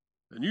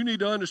 And you need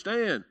to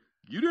understand,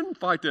 you didn't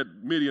fight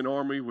that Midian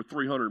army with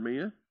 300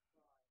 men.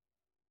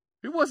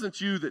 It wasn't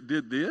you that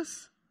did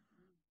this.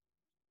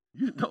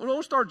 You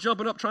don't start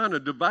jumping up trying to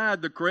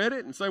divide the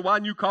credit and say, why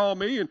didn't you call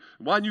me and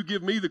why didn't you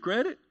give me the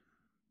credit?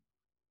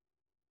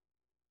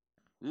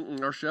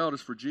 Our shout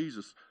is for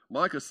Jesus.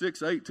 Micah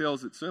 6:8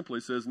 tells it simply.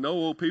 It says,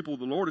 know, O people,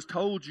 the Lord has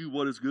told you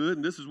what is good,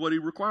 and this is what he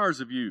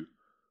requires of you.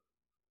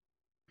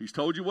 He's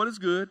told you what is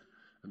good,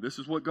 and this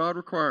is what God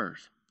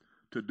requires.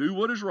 To do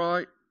what is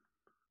right,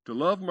 to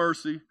love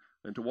mercy,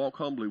 and to walk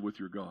humbly with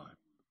your God.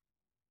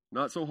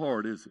 Not so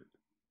hard, is it?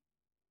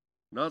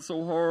 Not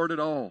so hard at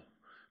all.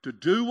 To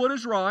do what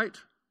is right,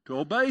 to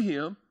obey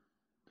him,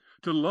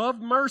 to love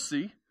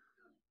mercy.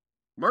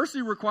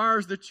 Mercy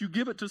requires that you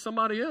give it to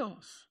somebody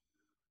else,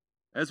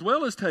 as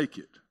well as take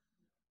it.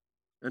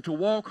 And to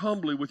walk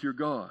humbly with your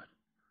God.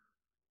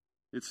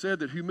 It's said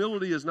that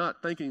humility is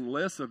not thinking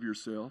less of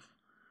yourself,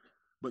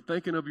 but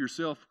thinking of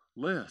yourself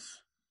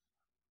less.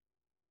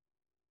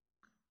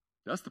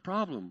 That's the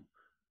problem.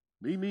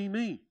 Me, me,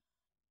 me.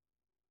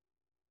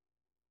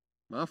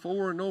 My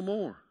four and no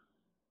more.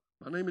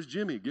 My name is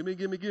Jimmy. Gimme,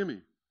 gimme,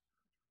 gimme.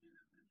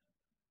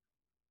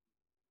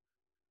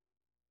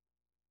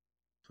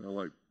 Sound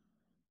like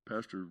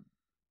Pastor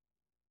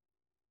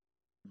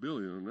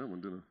Billy on that one,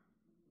 didn't I?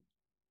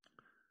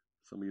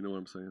 Some of you know what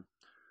I'm saying.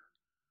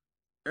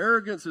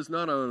 Arrogance is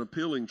not an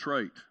appealing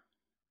trait.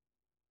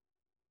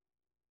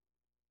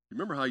 You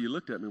remember how you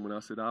looked at me when I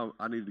said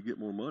I needed to get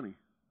more money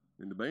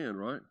in the band,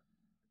 right?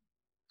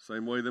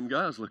 Same way them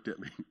guys looked at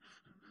me.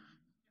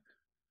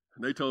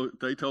 And they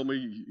told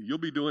me, you'll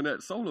be doing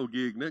that solo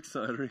gig next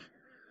Saturday.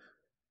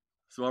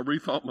 So I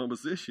rethought my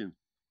position.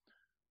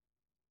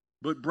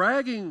 But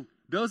bragging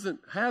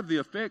doesn't have the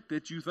effect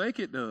that you think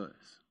it does.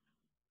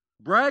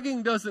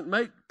 Bragging doesn't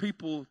make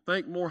people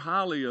think more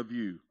highly of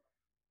you.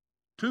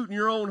 Tooting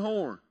your own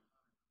horn.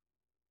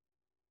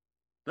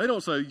 They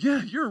don't say,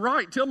 yeah, you're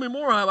right. Tell me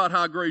more about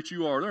how great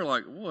you are. They're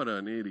like, what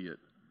an idiot.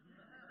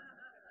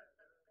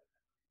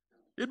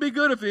 It'd be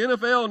good if the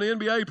NFL and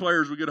the NBA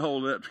players would get a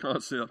hold of that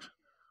concept.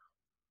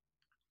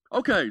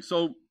 Okay,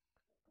 so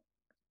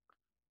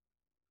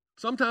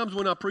sometimes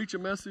when I preach a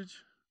message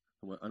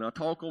and I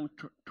talk on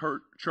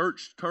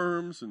church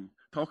terms and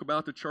talk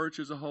about the church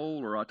as a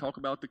whole, or I talk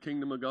about the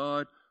kingdom of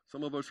God,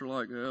 some of us are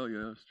like, hell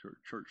yeah, it's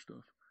church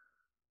stuff.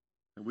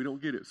 And we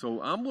don't get it.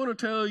 So I'm going to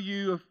tell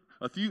you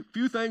a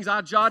few things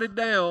I jotted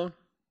down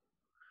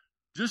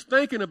just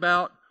thinking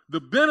about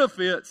the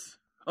benefits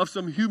of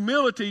some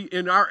humility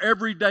in our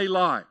everyday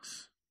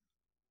lives.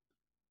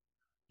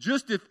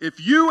 Just if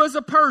you as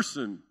a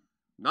person,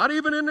 not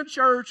even in the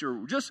church,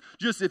 or just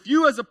if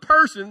you as a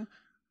person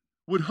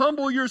would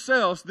humble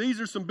yourselves,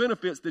 these are some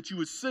benefits that you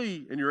would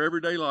see in your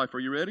everyday life. Are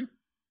you ready?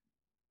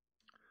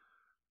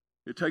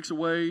 It takes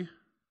away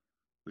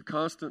the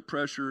constant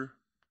pressure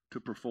to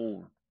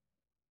perform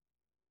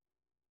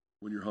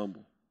when you're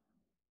humble.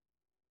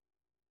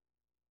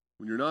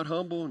 When you're not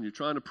humble and you're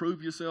trying to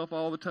prove yourself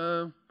all the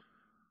time,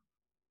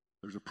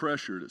 there's a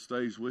pressure that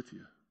stays with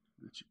you.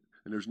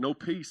 And there's no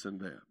peace in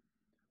that.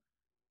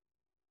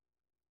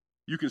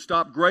 You can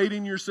stop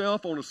grading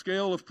yourself on a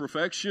scale of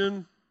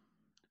perfection.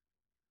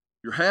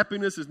 Your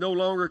happiness is no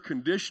longer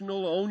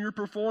conditional on your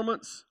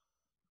performance.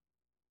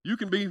 You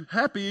can be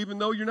happy even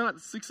though you're not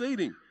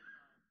succeeding.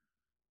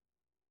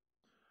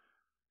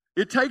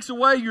 It takes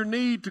away your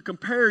need to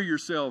compare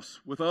yourselves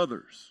with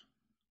others.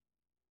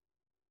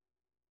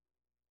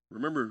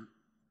 Remember,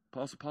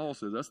 Apostle Paul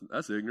says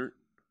that's ignorant.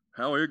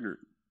 How ignorant?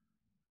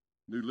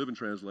 New Living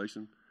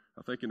Translation,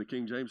 I think in the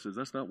King James says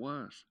that's not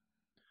wise.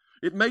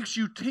 It makes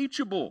you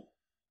teachable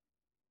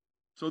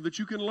so that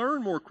you can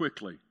learn more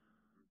quickly.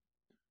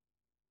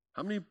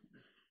 How many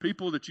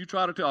people that you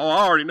try to tell, oh,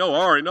 I already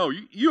know.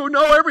 You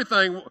know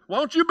everything. Why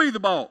don't you be the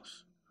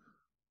boss?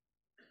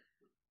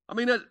 I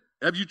mean,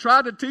 have you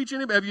tried to teach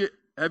anybody?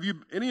 Have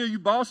you any of you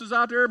bosses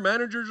out there,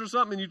 managers or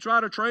something, and you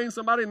try to train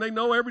somebody and they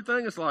know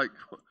everything? It's like,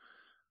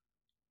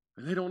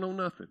 and they don't know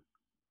nothing.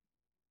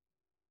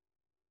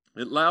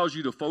 It allows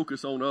you to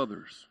focus on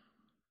others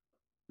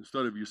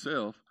instead of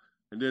yourself.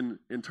 And then,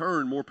 in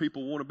turn, more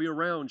people want to be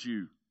around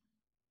you.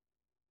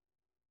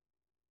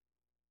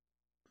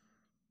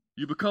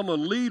 You become a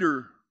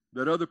leader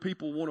that other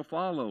people want to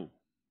follow.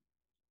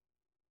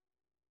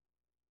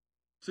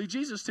 See,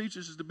 Jesus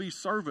teaches us to be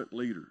servant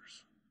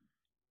leaders.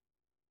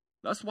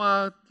 That's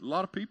why a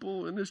lot of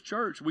people in this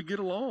church, we get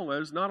along.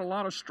 There's not a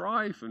lot of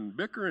strife and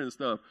bickering and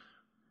stuff.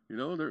 You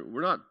know,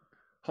 we're not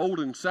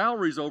holding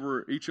salaries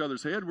over each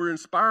other's head. We're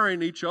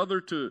inspiring each other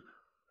to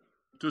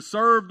to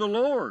serve the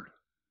Lord.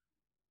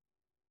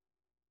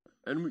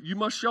 And you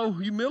must show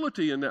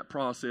humility in that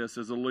process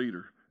as a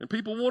leader. And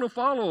people want to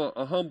follow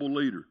a humble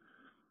leader.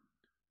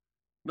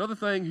 Another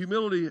thing,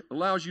 humility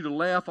allows you to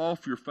laugh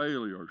off your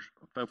failures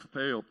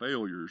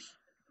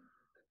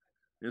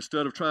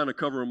instead of trying to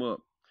cover them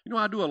up. You know,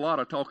 I do a lot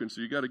of talking,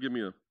 so you got to give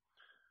me a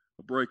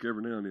break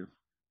every now and then.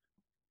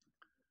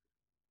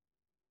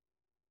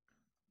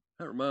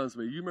 That reminds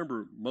me, you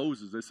remember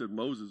Moses? They said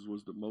Moses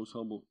was the most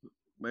humble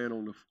man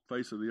on the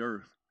face of the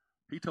earth.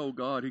 He told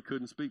God he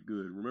couldn't speak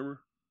good,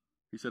 remember?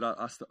 He said,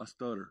 I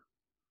stutter.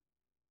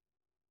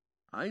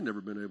 I ain't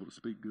never been able to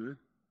speak good.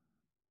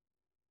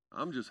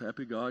 I'm just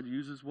happy God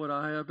uses what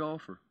I have to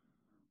offer.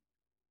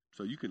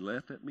 So you can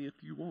laugh at me if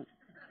you want.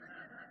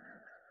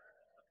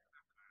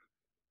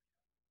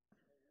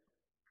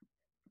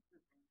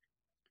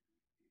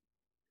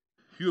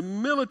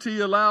 Humility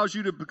allows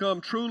you to become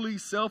truly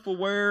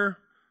self-aware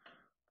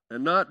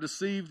and not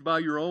deceived by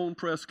your own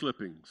press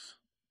clippings.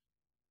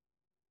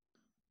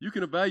 You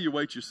can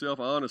evaluate yourself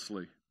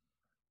honestly.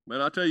 Man,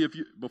 I tell you,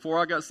 before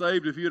I got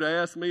saved, if you'd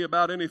asked me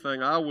about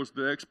anything, I was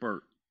the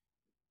expert.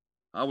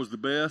 I was the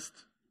best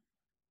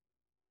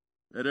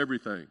at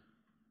everything.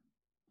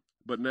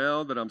 But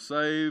now that I'm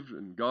saved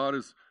and God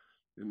is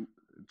in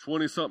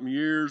 20-something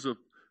years of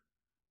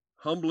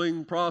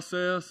humbling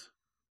process,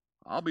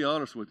 I'll be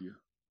honest with you.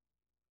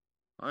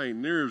 I ain't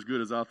near as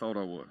good as I thought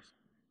I was.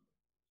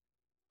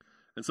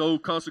 And so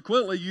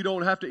consequently, you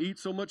don't have to eat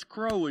so much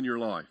crow in your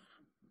life.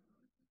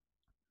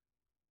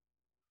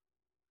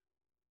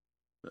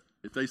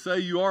 If they say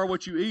you are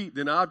what you eat,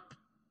 then I'd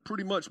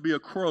pretty much be a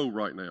crow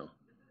right now.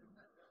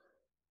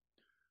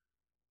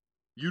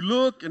 You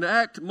look and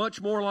act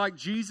much more like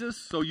Jesus,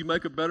 so you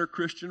make a better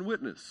Christian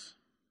witness.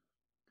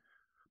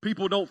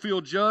 People don't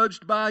feel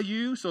judged by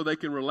you, so they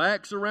can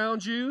relax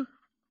around you.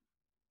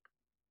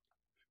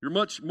 You're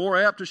much more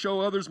apt to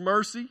show others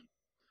mercy.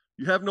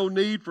 You have no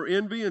need for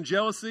envy and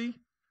jealousy.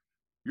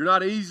 You're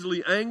not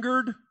easily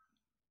angered.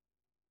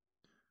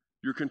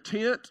 You're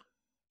content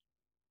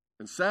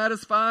and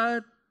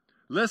satisfied,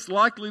 less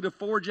likely to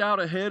forge out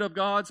ahead of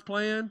God's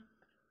plan.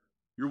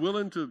 You're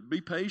willing to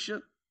be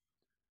patient.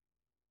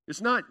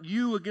 It's not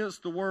you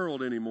against the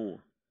world anymore.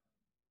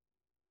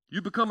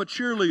 You become a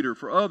cheerleader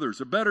for others,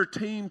 a better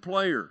team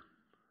player.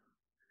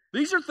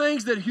 These are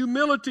things that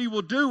humility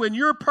will do in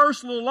your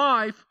personal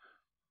life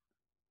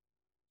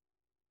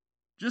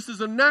just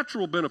as a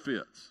natural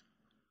benefits.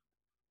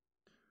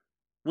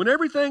 When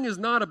everything is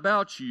not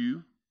about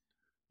you,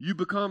 you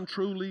become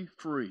truly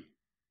free.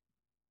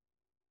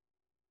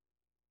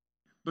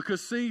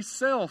 Because, see,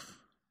 self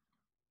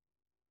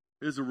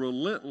is a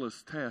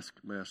relentless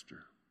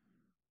taskmaster.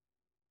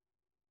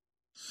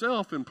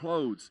 Self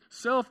implodes.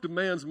 Self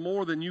demands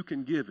more than you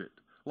can give it.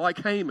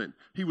 Like Haman,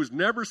 he was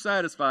never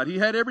satisfied. He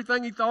had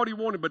everything he thought he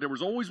wanted, but there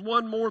was always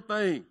one more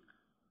thing.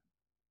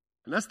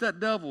 And that's that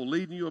devil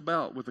leading you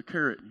about with a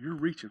carrot. You're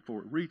reaching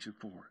for it, reaching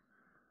for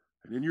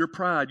it. And in your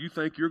pride, you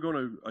think you're going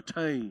to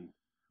attain,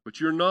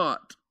 but you're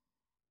not.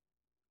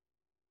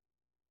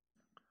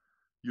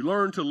 You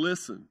learn to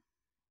listen.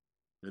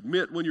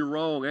 Admit when you're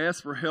wrong.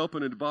 Ask for help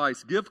and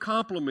advice. Give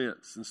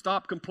compliments and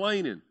stop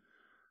complaining.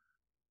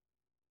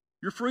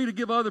 You're free to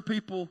give other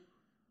people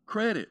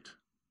credit.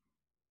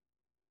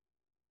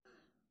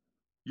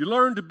 You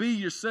learn to be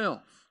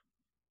yourself,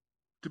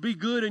 to be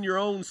good in your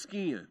own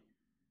skin.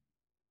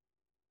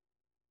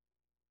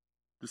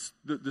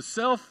 The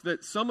self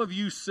that some of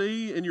you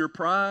see in your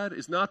pride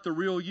is not the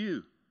real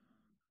you.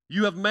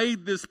 You have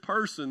made this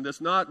person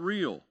that's not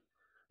real.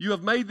 You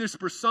have made this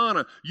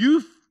persona.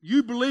 You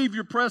believe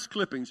your press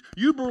clippings.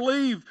 You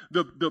believe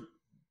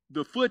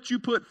the foot you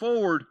put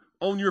forward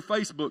on your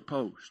Facebook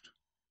post.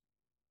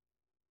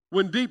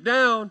 When deep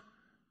down,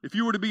 if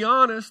you were to be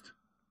honest,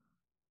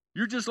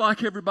 you're just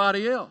like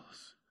everybody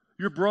else.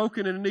 You're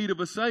broken and in need of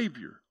a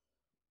Savior.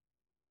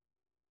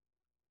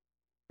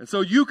 And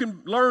so you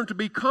can learn to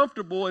be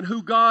comfortable in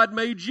who God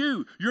made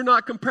you. You're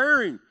not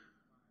comparing.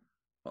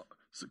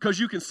 Because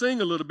you can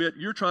sing a little bit,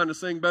 you're trying to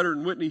sing better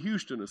than Whitney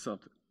Houston or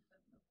something.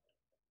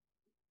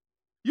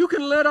 You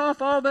can let off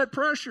all that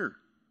pressure.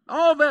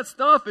 All that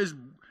stuff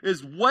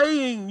is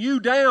weighing you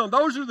down.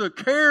 Those are the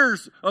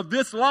cares of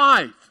this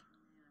life.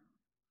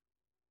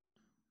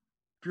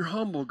 If you're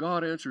humble,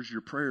 God answers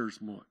your prayers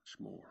much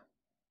more.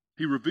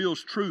 He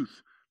reveals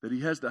truth that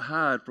He has to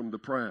hide from the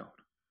proud.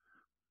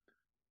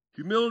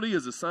 Humility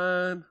is a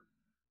sign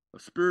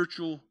of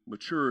spiritual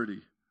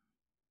maturity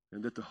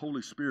and that the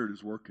Holy Spirit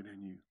is working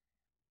in you,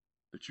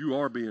 that you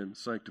are being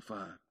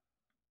sanctified.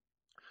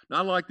 Now,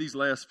 I like these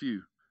last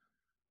few.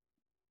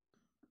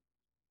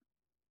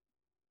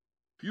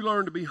 If you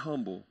learn to be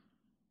humble,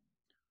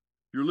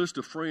 your list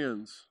of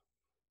friends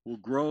will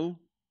grow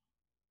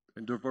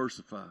and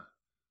diversify.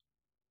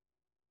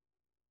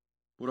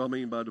 What do I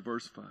mean by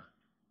diversify?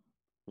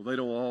 Well, they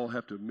don't all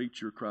have to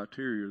meet your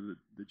criteria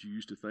that you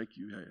used to think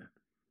you had.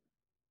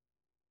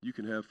 You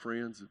can have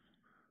friends of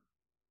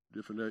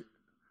different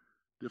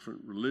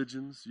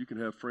religions. You can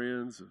have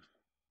friends of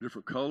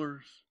different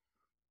colors.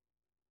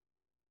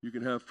 You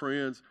can have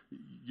friends.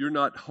 You're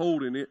not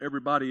holding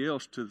everybody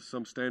else to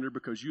some standard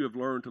because you have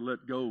learned to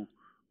let go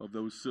of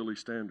those silly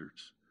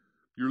standards.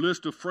 Your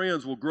list of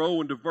friends will grow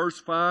and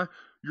diversify.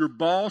 Your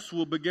boss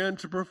will begin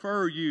to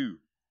prefer you.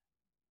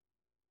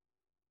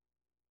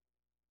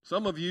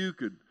 Some of you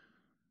could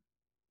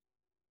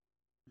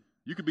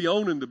be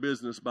owning the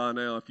business by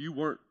now if you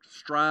weren't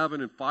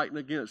striving and fighting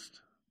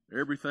against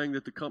everything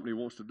that the company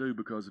wants to do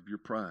because of your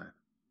pride.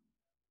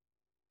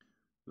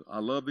 I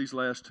love these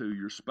last two.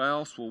 Your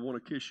spouse will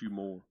want to kiss you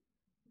more.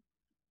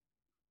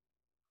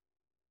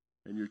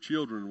 And your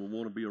children will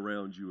want to be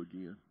around you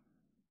again.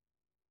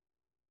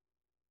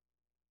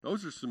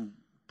 Those are some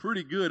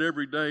pretty good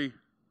everyday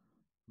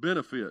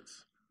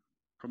benefits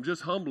from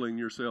just humbling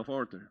yourself,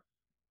 aren't there?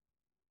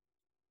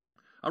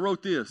 I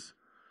wrote this.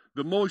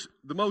 The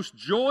most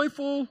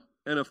joyful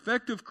and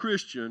effective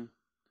Christian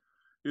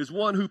is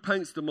one who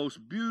paints the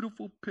most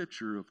beautiful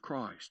picture of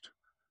Christ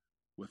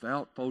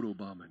without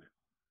photobombing it.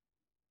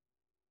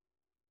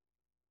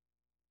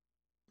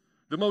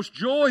 The most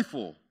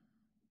joyful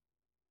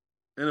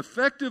and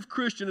effective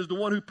Christian is the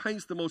one who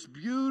paints the most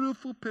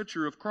beautiful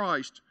picture of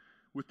Christ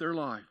with their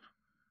life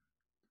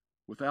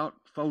without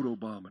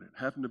photobombing it,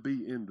 having to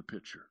be in the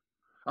picture.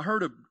 I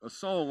heard a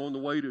song on the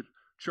way to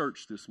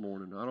church this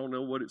morning. I don't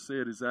know what it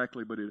said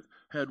exactly, but it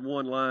had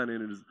one line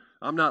in it.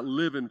 I'm not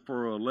living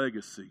for a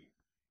legacy.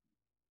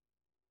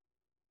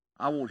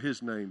 I want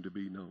His name to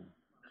be known.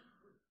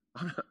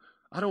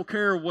 I don't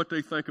care what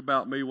they think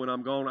about me when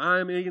I'm gone. I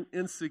am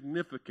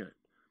insignificant.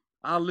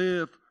 I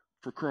live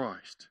for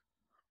Christ.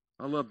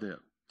 I love that.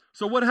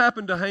 So what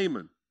happened to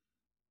Haman?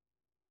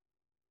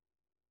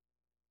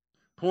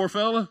 Poor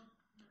fella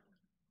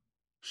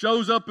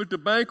shows up at the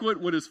banquet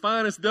with his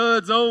finest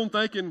duds on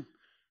thinking,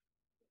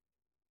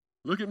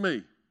 look at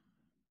me.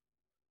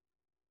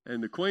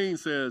 And the queen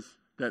says,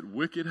 that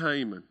wicked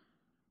Haman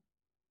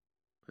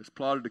has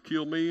plotted to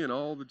kill me and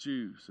all the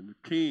Jews. And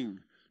the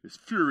king is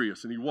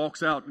furious and he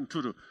walks out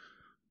into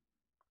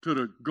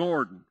the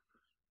garden.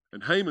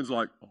 And Haman's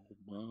like, oh,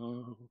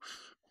 my.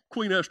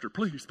 Queen Esther,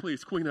 please,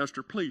 Queen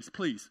Esther, please.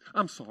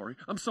 I'm sorry,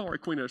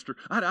 Queen Esther.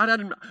 I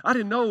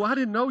didn't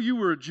know you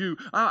were a Jew.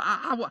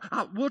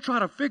 We'll try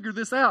to figure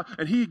this out.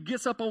 And he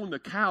gets up on the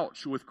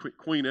couch with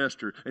Queen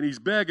Esther, and he's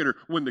begging her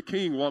when the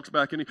king walks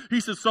back in. He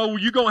says, so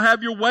you going to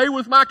have your way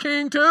with my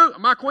king too?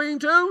 My queen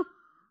too?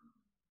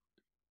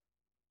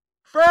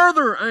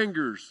 Further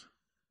angers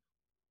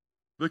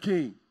the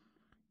king.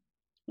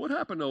 What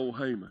happened to old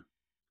Haman?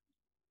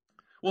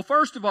 Well,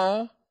 first of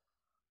all,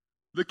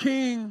 the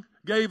king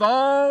gave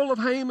all of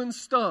Haman's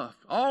stuff,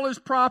 all his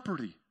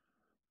property,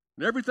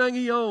 and everything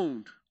he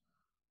owned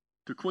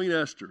to Queen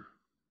Esther.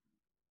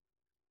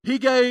 He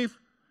gave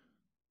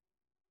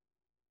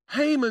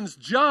Haman's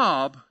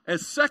job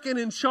as second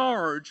in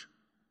charge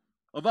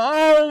of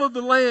all of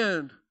the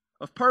land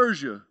of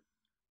Persia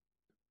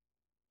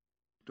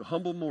to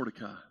humble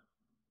Mordecai.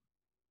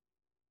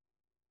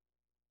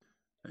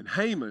 And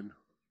Haman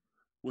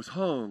was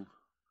hung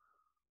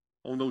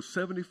on those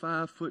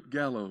 75-foot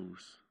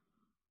gallows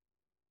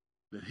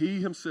that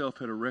he himself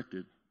had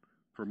erected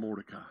for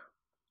Mordecai.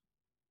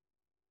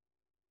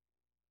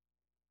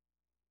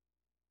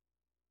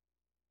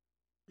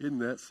 Isn't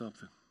that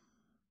something?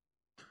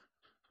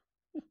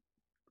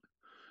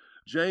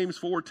 James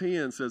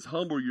 4:10 says,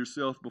 humble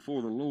yourself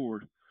before the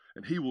Lord,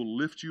 and He will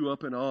lift you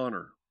up in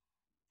honor.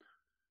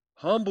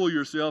 Humble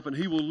yourself, and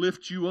He will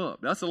lift you up.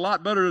 That's a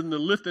lot better than the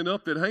lifting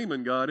up that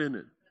Haman got, isn't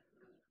it?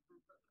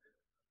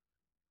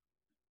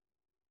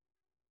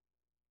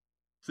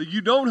 So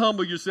you don't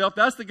humble yourself,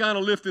 that's the kind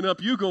of lifting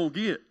up you're going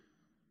to get.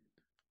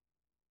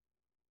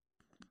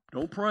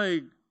 Don't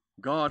pray,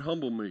 God,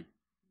 humble me.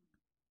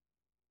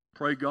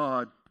 Pray,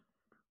 God,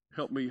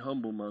 help me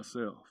humble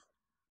myself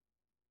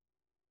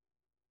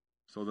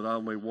so that I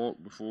may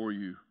walk before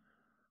you.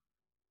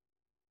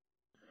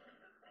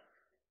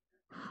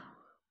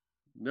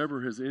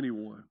 Never has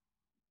anyone,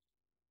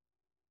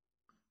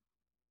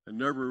 and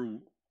never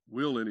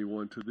will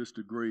anyone to this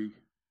degree,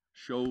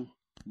 show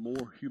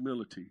more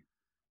humility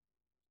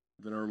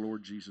than our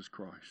Lord Jesus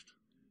Christ.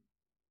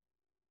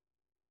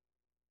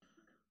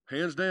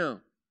 Hands down.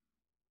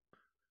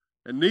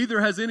 And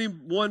neither has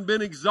anyone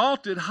been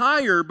exalted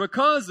higher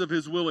because of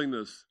His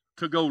willingness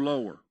to go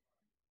lower.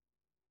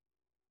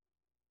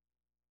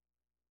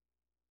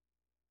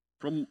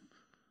 From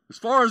as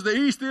far as the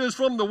east is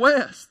from the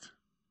west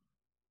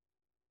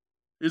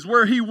is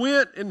where He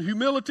went in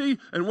humility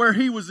and where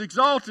He was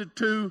exalted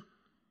to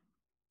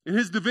in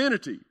His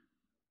divinity.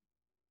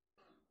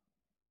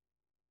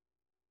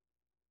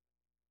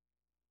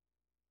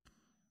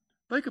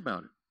 Think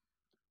about it.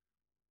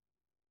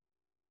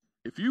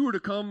 If you were to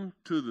come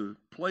to the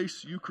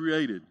place you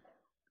created,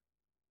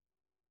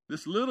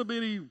 this little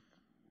bitty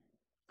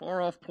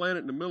far off planet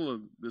in the middle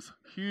of this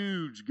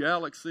huge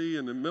galaxy,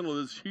 in the middle of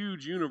this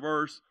huge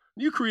universe,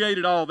 you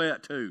created all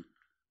that too.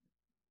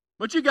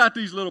 But you got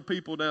these little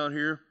people down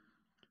here,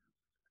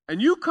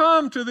 and you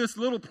come to this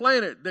little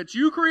planet that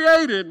you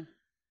created,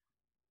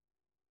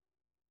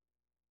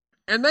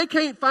 and they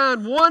can't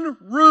find one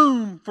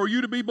room for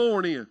you to be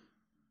born in.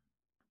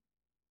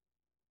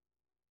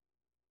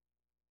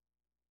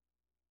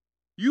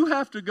 You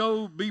have to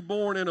go be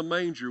born in a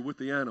manger with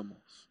the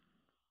animals.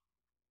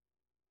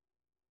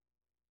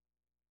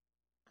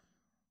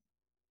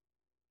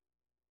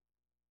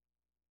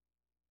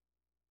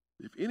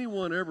 If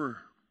anyone ever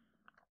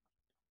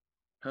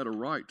had a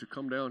right to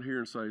come down here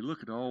and say,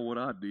 look at all what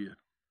I did.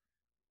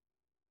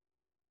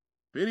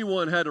 If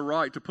anyone had a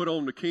right to put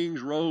on the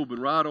king's robe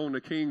and ride on the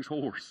king's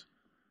horse,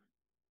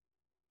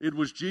 it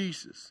was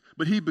Jesus.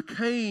 But he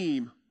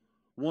became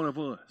one of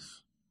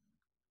us.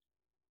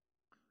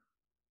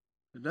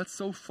 And that's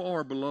so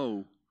far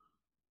below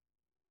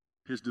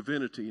his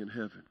divinity in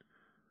heaven.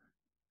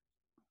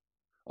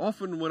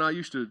 Often when I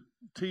used to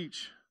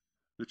teach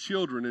the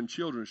children in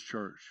children's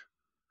church,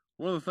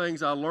 one of the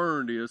things I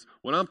learned is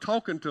when I'm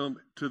talking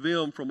to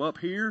them from up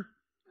here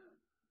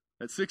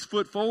at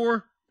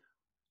 6'4",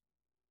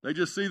 they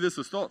just see this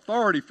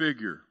authority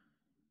figure.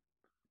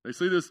 They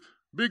see this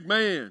big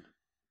man.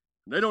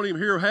 And they don't even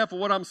hear half of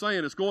what I'm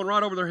saying. It's going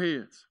right over their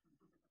heads.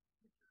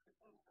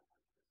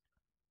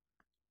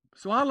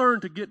 So I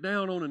learned to get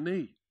down on a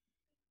knee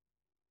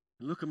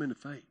and look them in the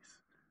face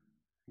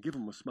and give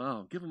them a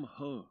smile, give them a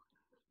hug.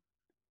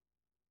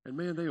 And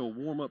man, they'll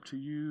warm up to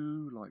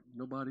you like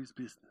nobody's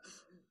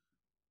business.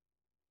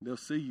 They'll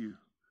see you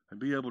and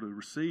be able to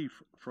receive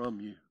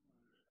from you.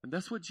 And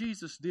that's what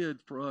Jesus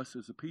did for us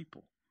as a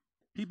people.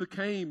 He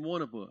became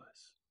one of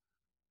us.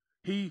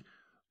 He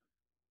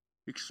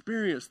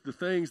experienced the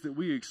things that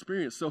we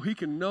experience so he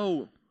can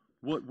know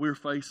what we're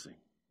facing.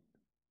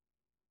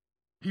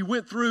 He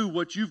went through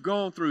what you've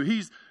gone through.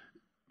 He's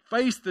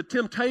faced the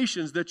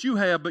temptations that you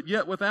have, but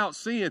yet without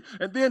sin.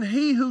 And then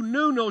he who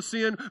knew no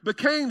sin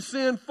became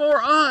sin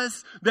for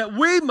us that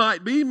we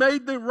might be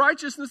made the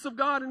righteousness of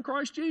God in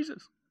Christ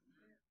Jesus.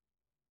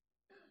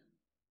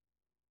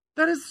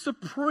 That is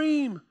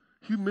supreme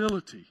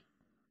humility.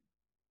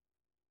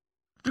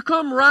 To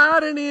come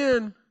riding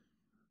in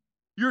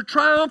your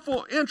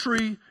triumphal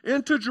entry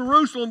into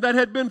Jerusalem that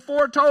had been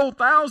foretold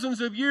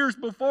thousands of years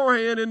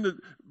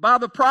beforehand by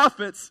the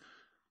prophets.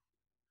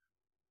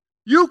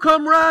 You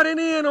come riding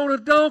in on a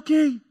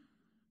donkey.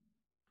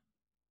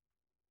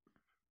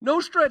 No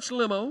stretch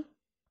limo.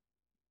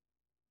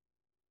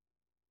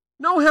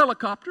 No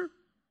helicopter.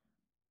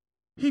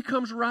 He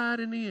comes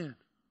riding in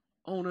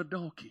on a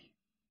donkey.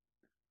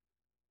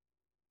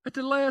 At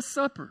the Last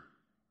Supper,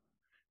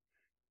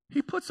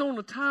 he puts on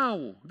a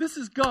towel. This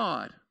is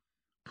God.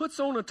 Puts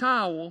on a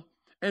towel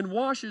and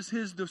washes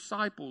his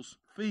disciples'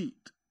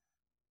 feet.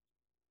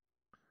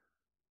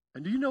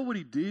 And do you know what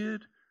he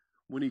did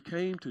when he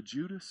came to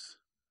Judas?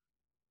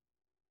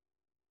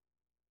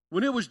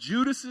 When it was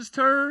Judas's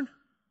turn,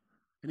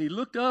 and he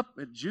looked up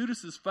at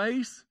Judas's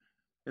face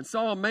and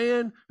saw a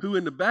man who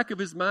in the back of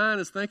his mind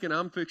is thinking,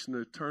 I'm fixing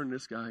to turn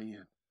this guy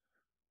in.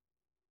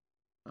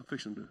 I'm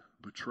fixing to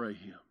betray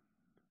him.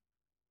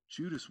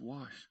 Jesus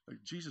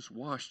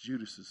washed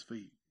Judas's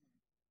feet.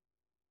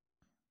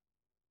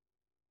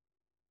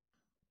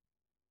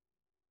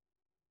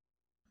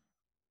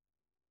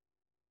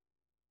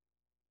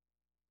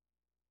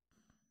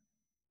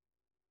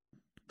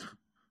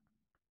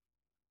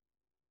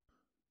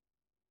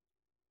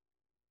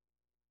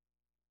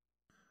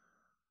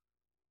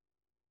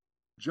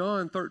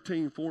 John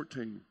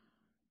 13:14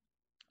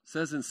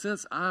 says, and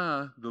since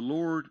I, the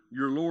Lord,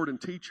 your Lord and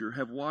teacher,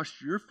 have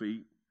washed your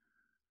feet,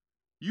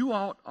 you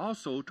ought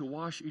also to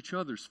wash each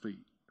other's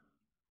feet.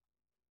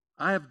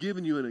 I have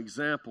given you an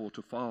example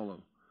to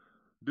follow.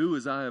 Do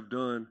as I have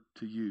done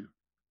to you.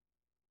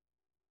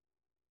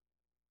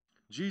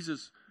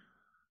 Jesus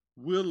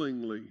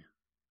willingly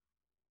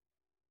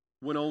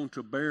went on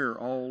to bear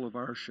all of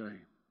our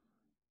shame.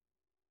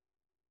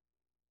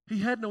 He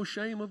had no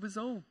shame of his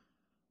own.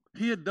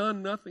 He had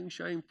done nothing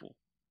shameful.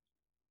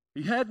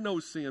 He had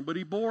no sin, but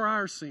he bore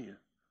our sin.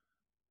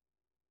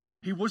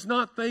 He was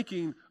not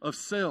thinking of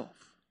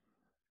self.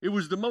 It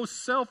was the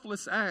most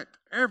selfless act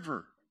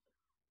ever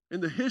in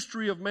the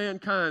history of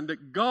mankind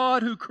that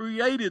God who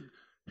created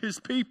his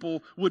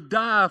people would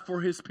die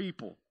for his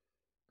people.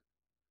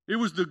 It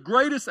was the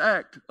greatest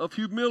act of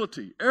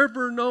humility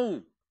ever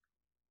known.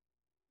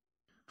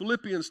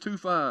 Philippians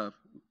 2:5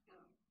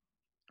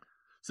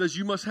 says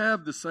you must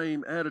have the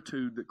same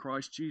attitude that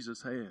Christ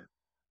Jesus had.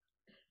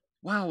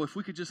 Wow, if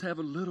we could just have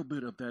a little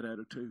bit of that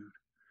attitude.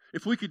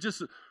 If we could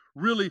just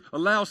really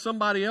allow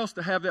somebody else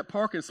to have that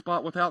parking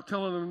spot without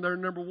telling them they're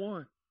number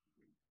one.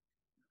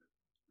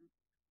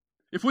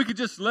 If we could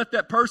just let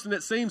that person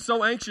that seems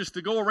so anxious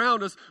to go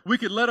around us, we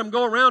could let them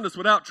go around us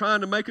without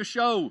trying to make a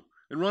show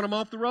and run them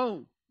off the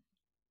road.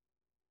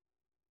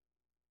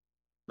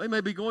 They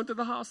may be going to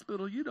the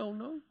hospital. You don't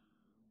know.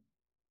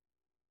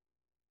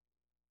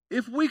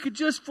 If we could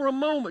just for a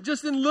moment,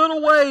 just in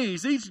little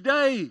ways each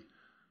day,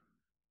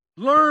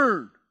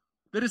 learn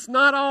that it's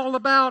not all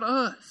about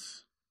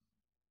us.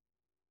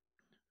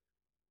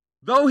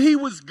 Though he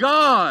was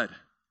God,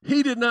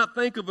 he did not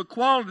think of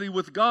equality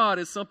with God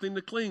as something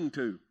to cling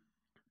to.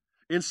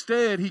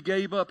 Instead, he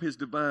gave up his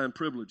divine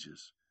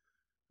privileges.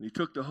 He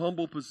took the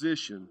humble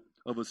position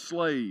of a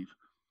slave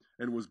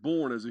and was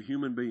born as a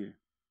human being.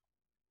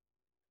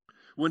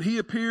 when he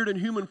appeared in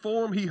human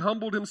form, he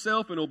humbled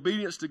himself in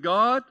obedience to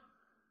God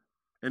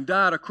and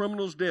died a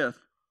criminal's death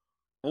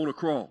on a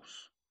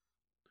cross.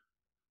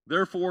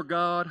 Therefore,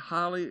 God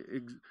highly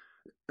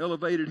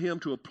elevated him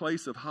to a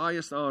place of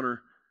highest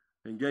honor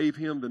and gave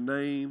him the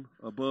name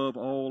above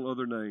all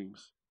other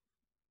names,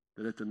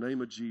 that at the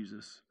name of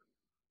Jesus,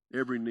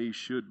 every knee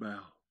should bow.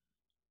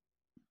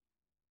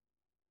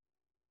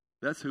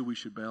 That's who we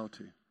should bow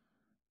to.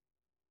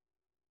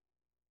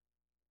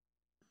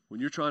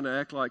 When you're trying to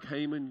act like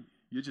Haman,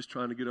 you're just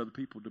trying to get other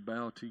people to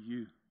bow to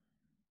you.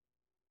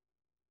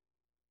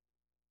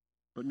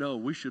 But no,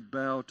 we should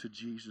bow to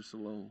Jesus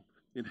alone.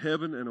 In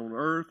heaven and on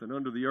earth and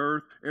under the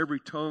earth,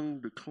 every tongue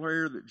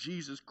declare that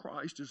Jesus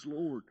Christ is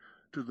Lord,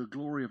 to the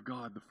glory of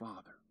God the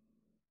Father.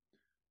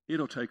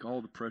 It'll take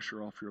all the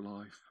pressure off your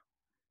life.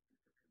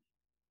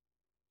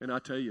 And I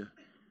tell you,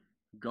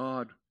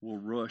 God will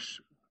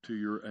rush to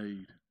your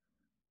aid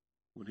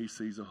when he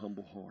sees a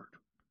humble heart.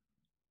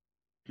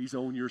 He's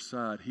on your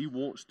side. He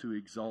wants to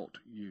exalt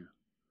you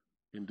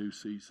in due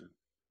season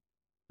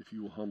if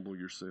you will humble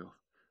yourself.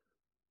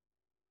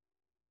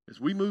 As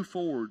we move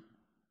forward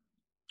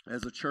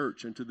as a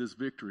church into this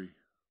victory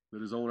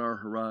that is on our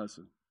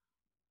horizon,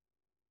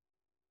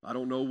 I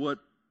don't know what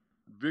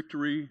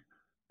victory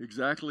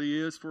exactly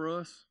is for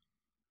us.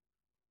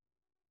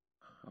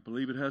 I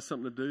believe it has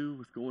something to do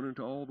with going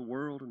into all the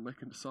world and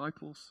making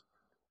disciples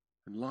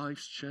and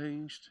lives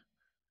changed.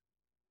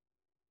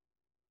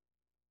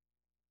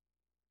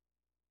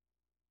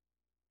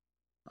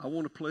 I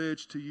want to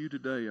pledge to you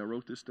today, I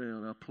wrote this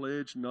down, I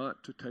pledge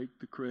not to take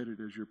the credit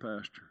as your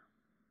pastor.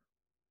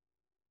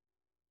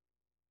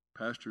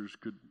 Pastors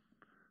could,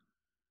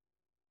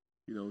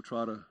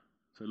 try to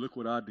say, look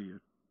what I did.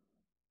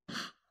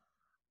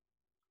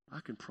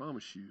 I can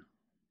promise you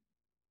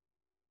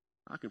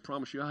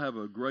I have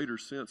a greater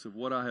sense of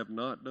what I have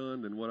not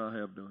done than what I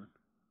have done.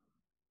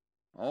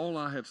 All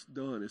I have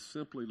done is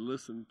simply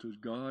listen to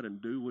God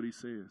and do what he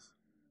says.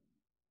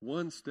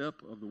 One step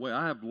of the way.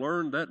 I have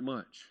learned that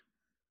much.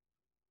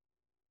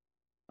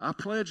 I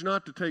pledge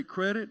not to take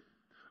credit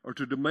or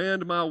to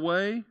demand my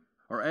way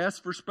or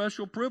ask for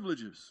special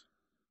privileges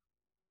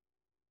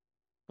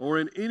or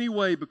in any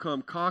way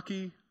become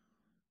cocky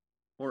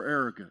or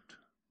arrogant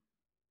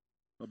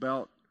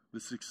about the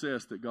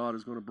success that God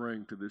is going to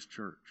bring to this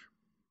church.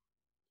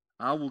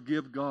 I will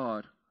give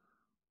God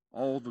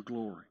all the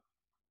glory.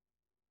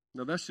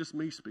 Now, that's just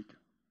me speaking.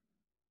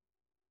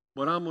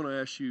 But I'm going to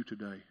ask you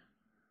today,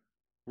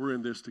 we're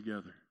in this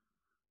together.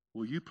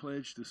 Will you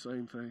pledge the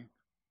same thing?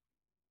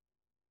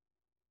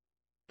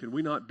 Can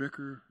we not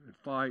bicker and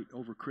fight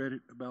over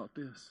credit about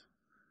this?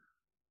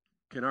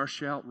 Can our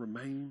shout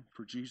remain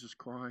for Jesus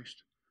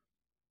Christ?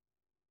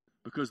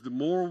 Because the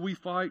more we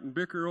fight and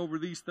bicker over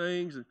these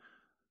things,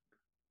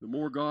 the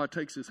more God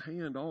takes his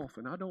hand off.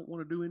 And I don't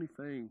want to do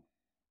anything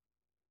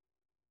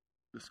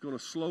that's going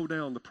to slow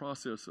down the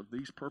process of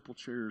these purple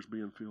chairs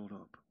being filled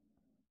up.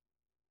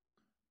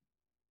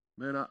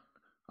 Man,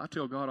 I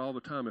tell God all the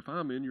time, if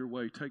I'm in your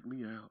way, take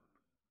me out.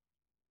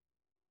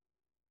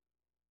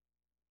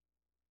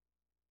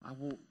 I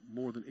want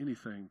more than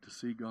anything to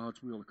see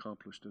God's will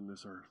accomplished in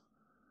this earth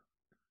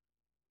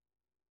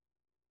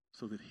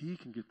so that he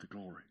can get the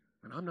glory.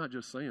 And I'm not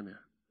just saying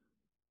that.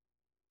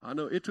 I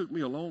know it took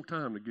me a long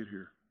time to get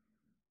here.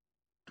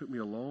 It took me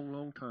a long,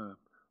 long time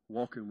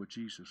walking with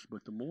Jesus.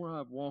 But the more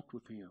I've walked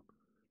with him,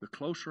 the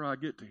closer I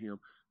get to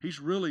him, he's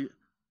really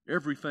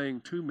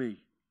everything to me.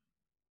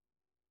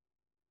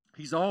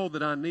 He's all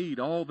that I need,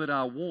 all that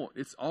I want.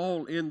 It's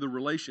all in the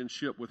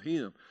relationship with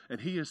him. And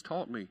he has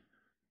taught me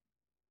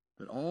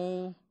that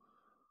all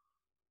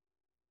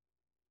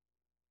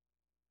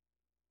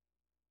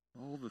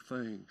the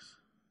things,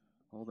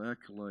 all the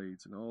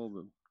accolades and all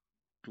the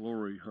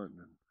glory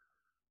hunting,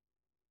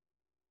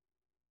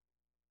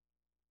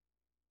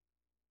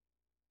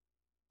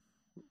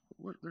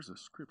 there's a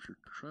scripture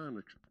trying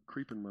to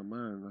creep in my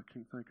mind, and I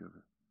can't think of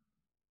it.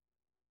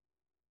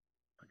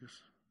 I guess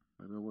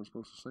maybe I wasn't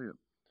supposed to say it.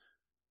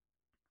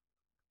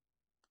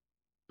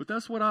 But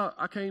that's what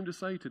I came to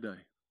say today.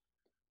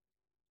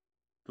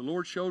 The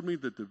Lord showed me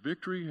that the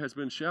victory has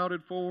been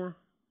shouted for.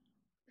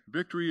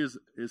 Victory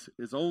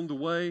is on the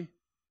way,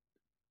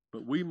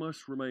 but we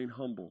must remain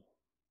humble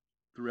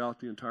throughout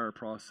the entire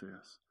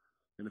process.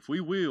 And if we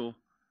will,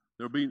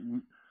 there'll be,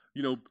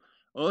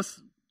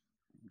 us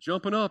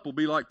jumping up will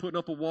be like putting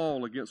up a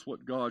wall against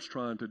what God's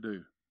trying to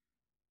do.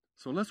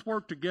 So let's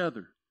work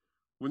together.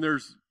 When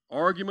there's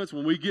arguments,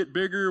 when we get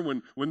bigger,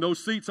 when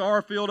those seats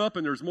are filled up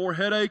and there's more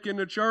headache in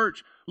the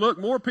church, look,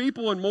 more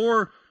people and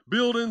more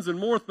buildings and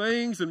more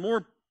things and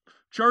more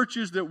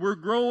churches that we're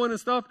growing and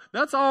stuff,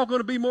 that's all going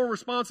to be more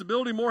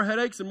responsibility, more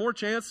headaches, and more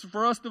chances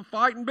for us to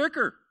fight and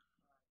bicker.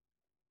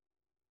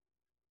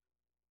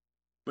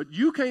 But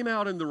you came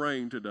out in the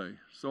rain today,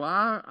 so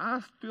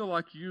I feel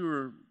like you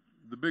are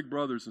the big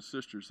brothers and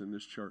sisters in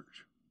this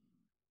church.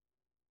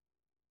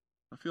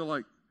 I feel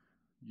like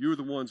you're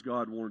the ones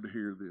God wanted to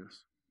hear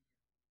this.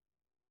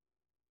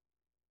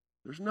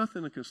 There's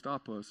nothing that can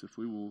stop us if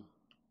we will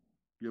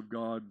give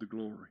God the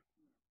glory.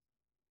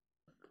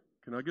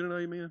 Can I get an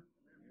amen?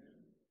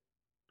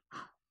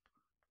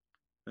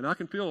 And I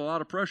can feel a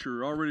lot of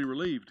pressure already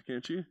relieved,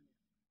 can't you?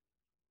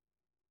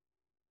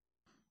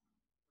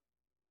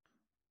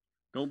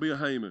 Don't be a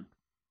Haman.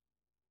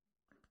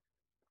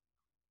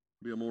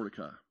 Be a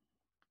Mordecai.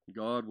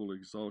 God will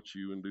exalt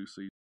you in due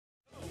season.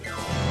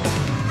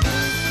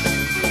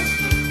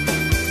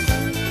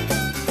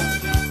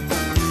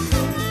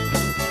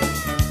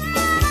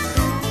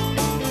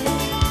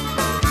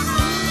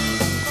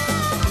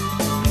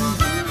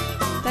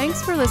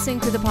 Thanks for listening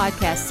to the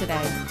podcast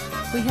today.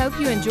 We hope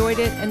you enjoyed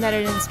it and that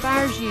it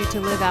inspires you to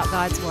live out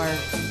God's Word.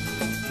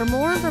 For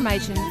more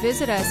information,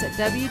 visit us at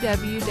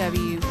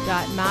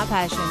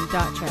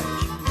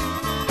www.mypassion.church.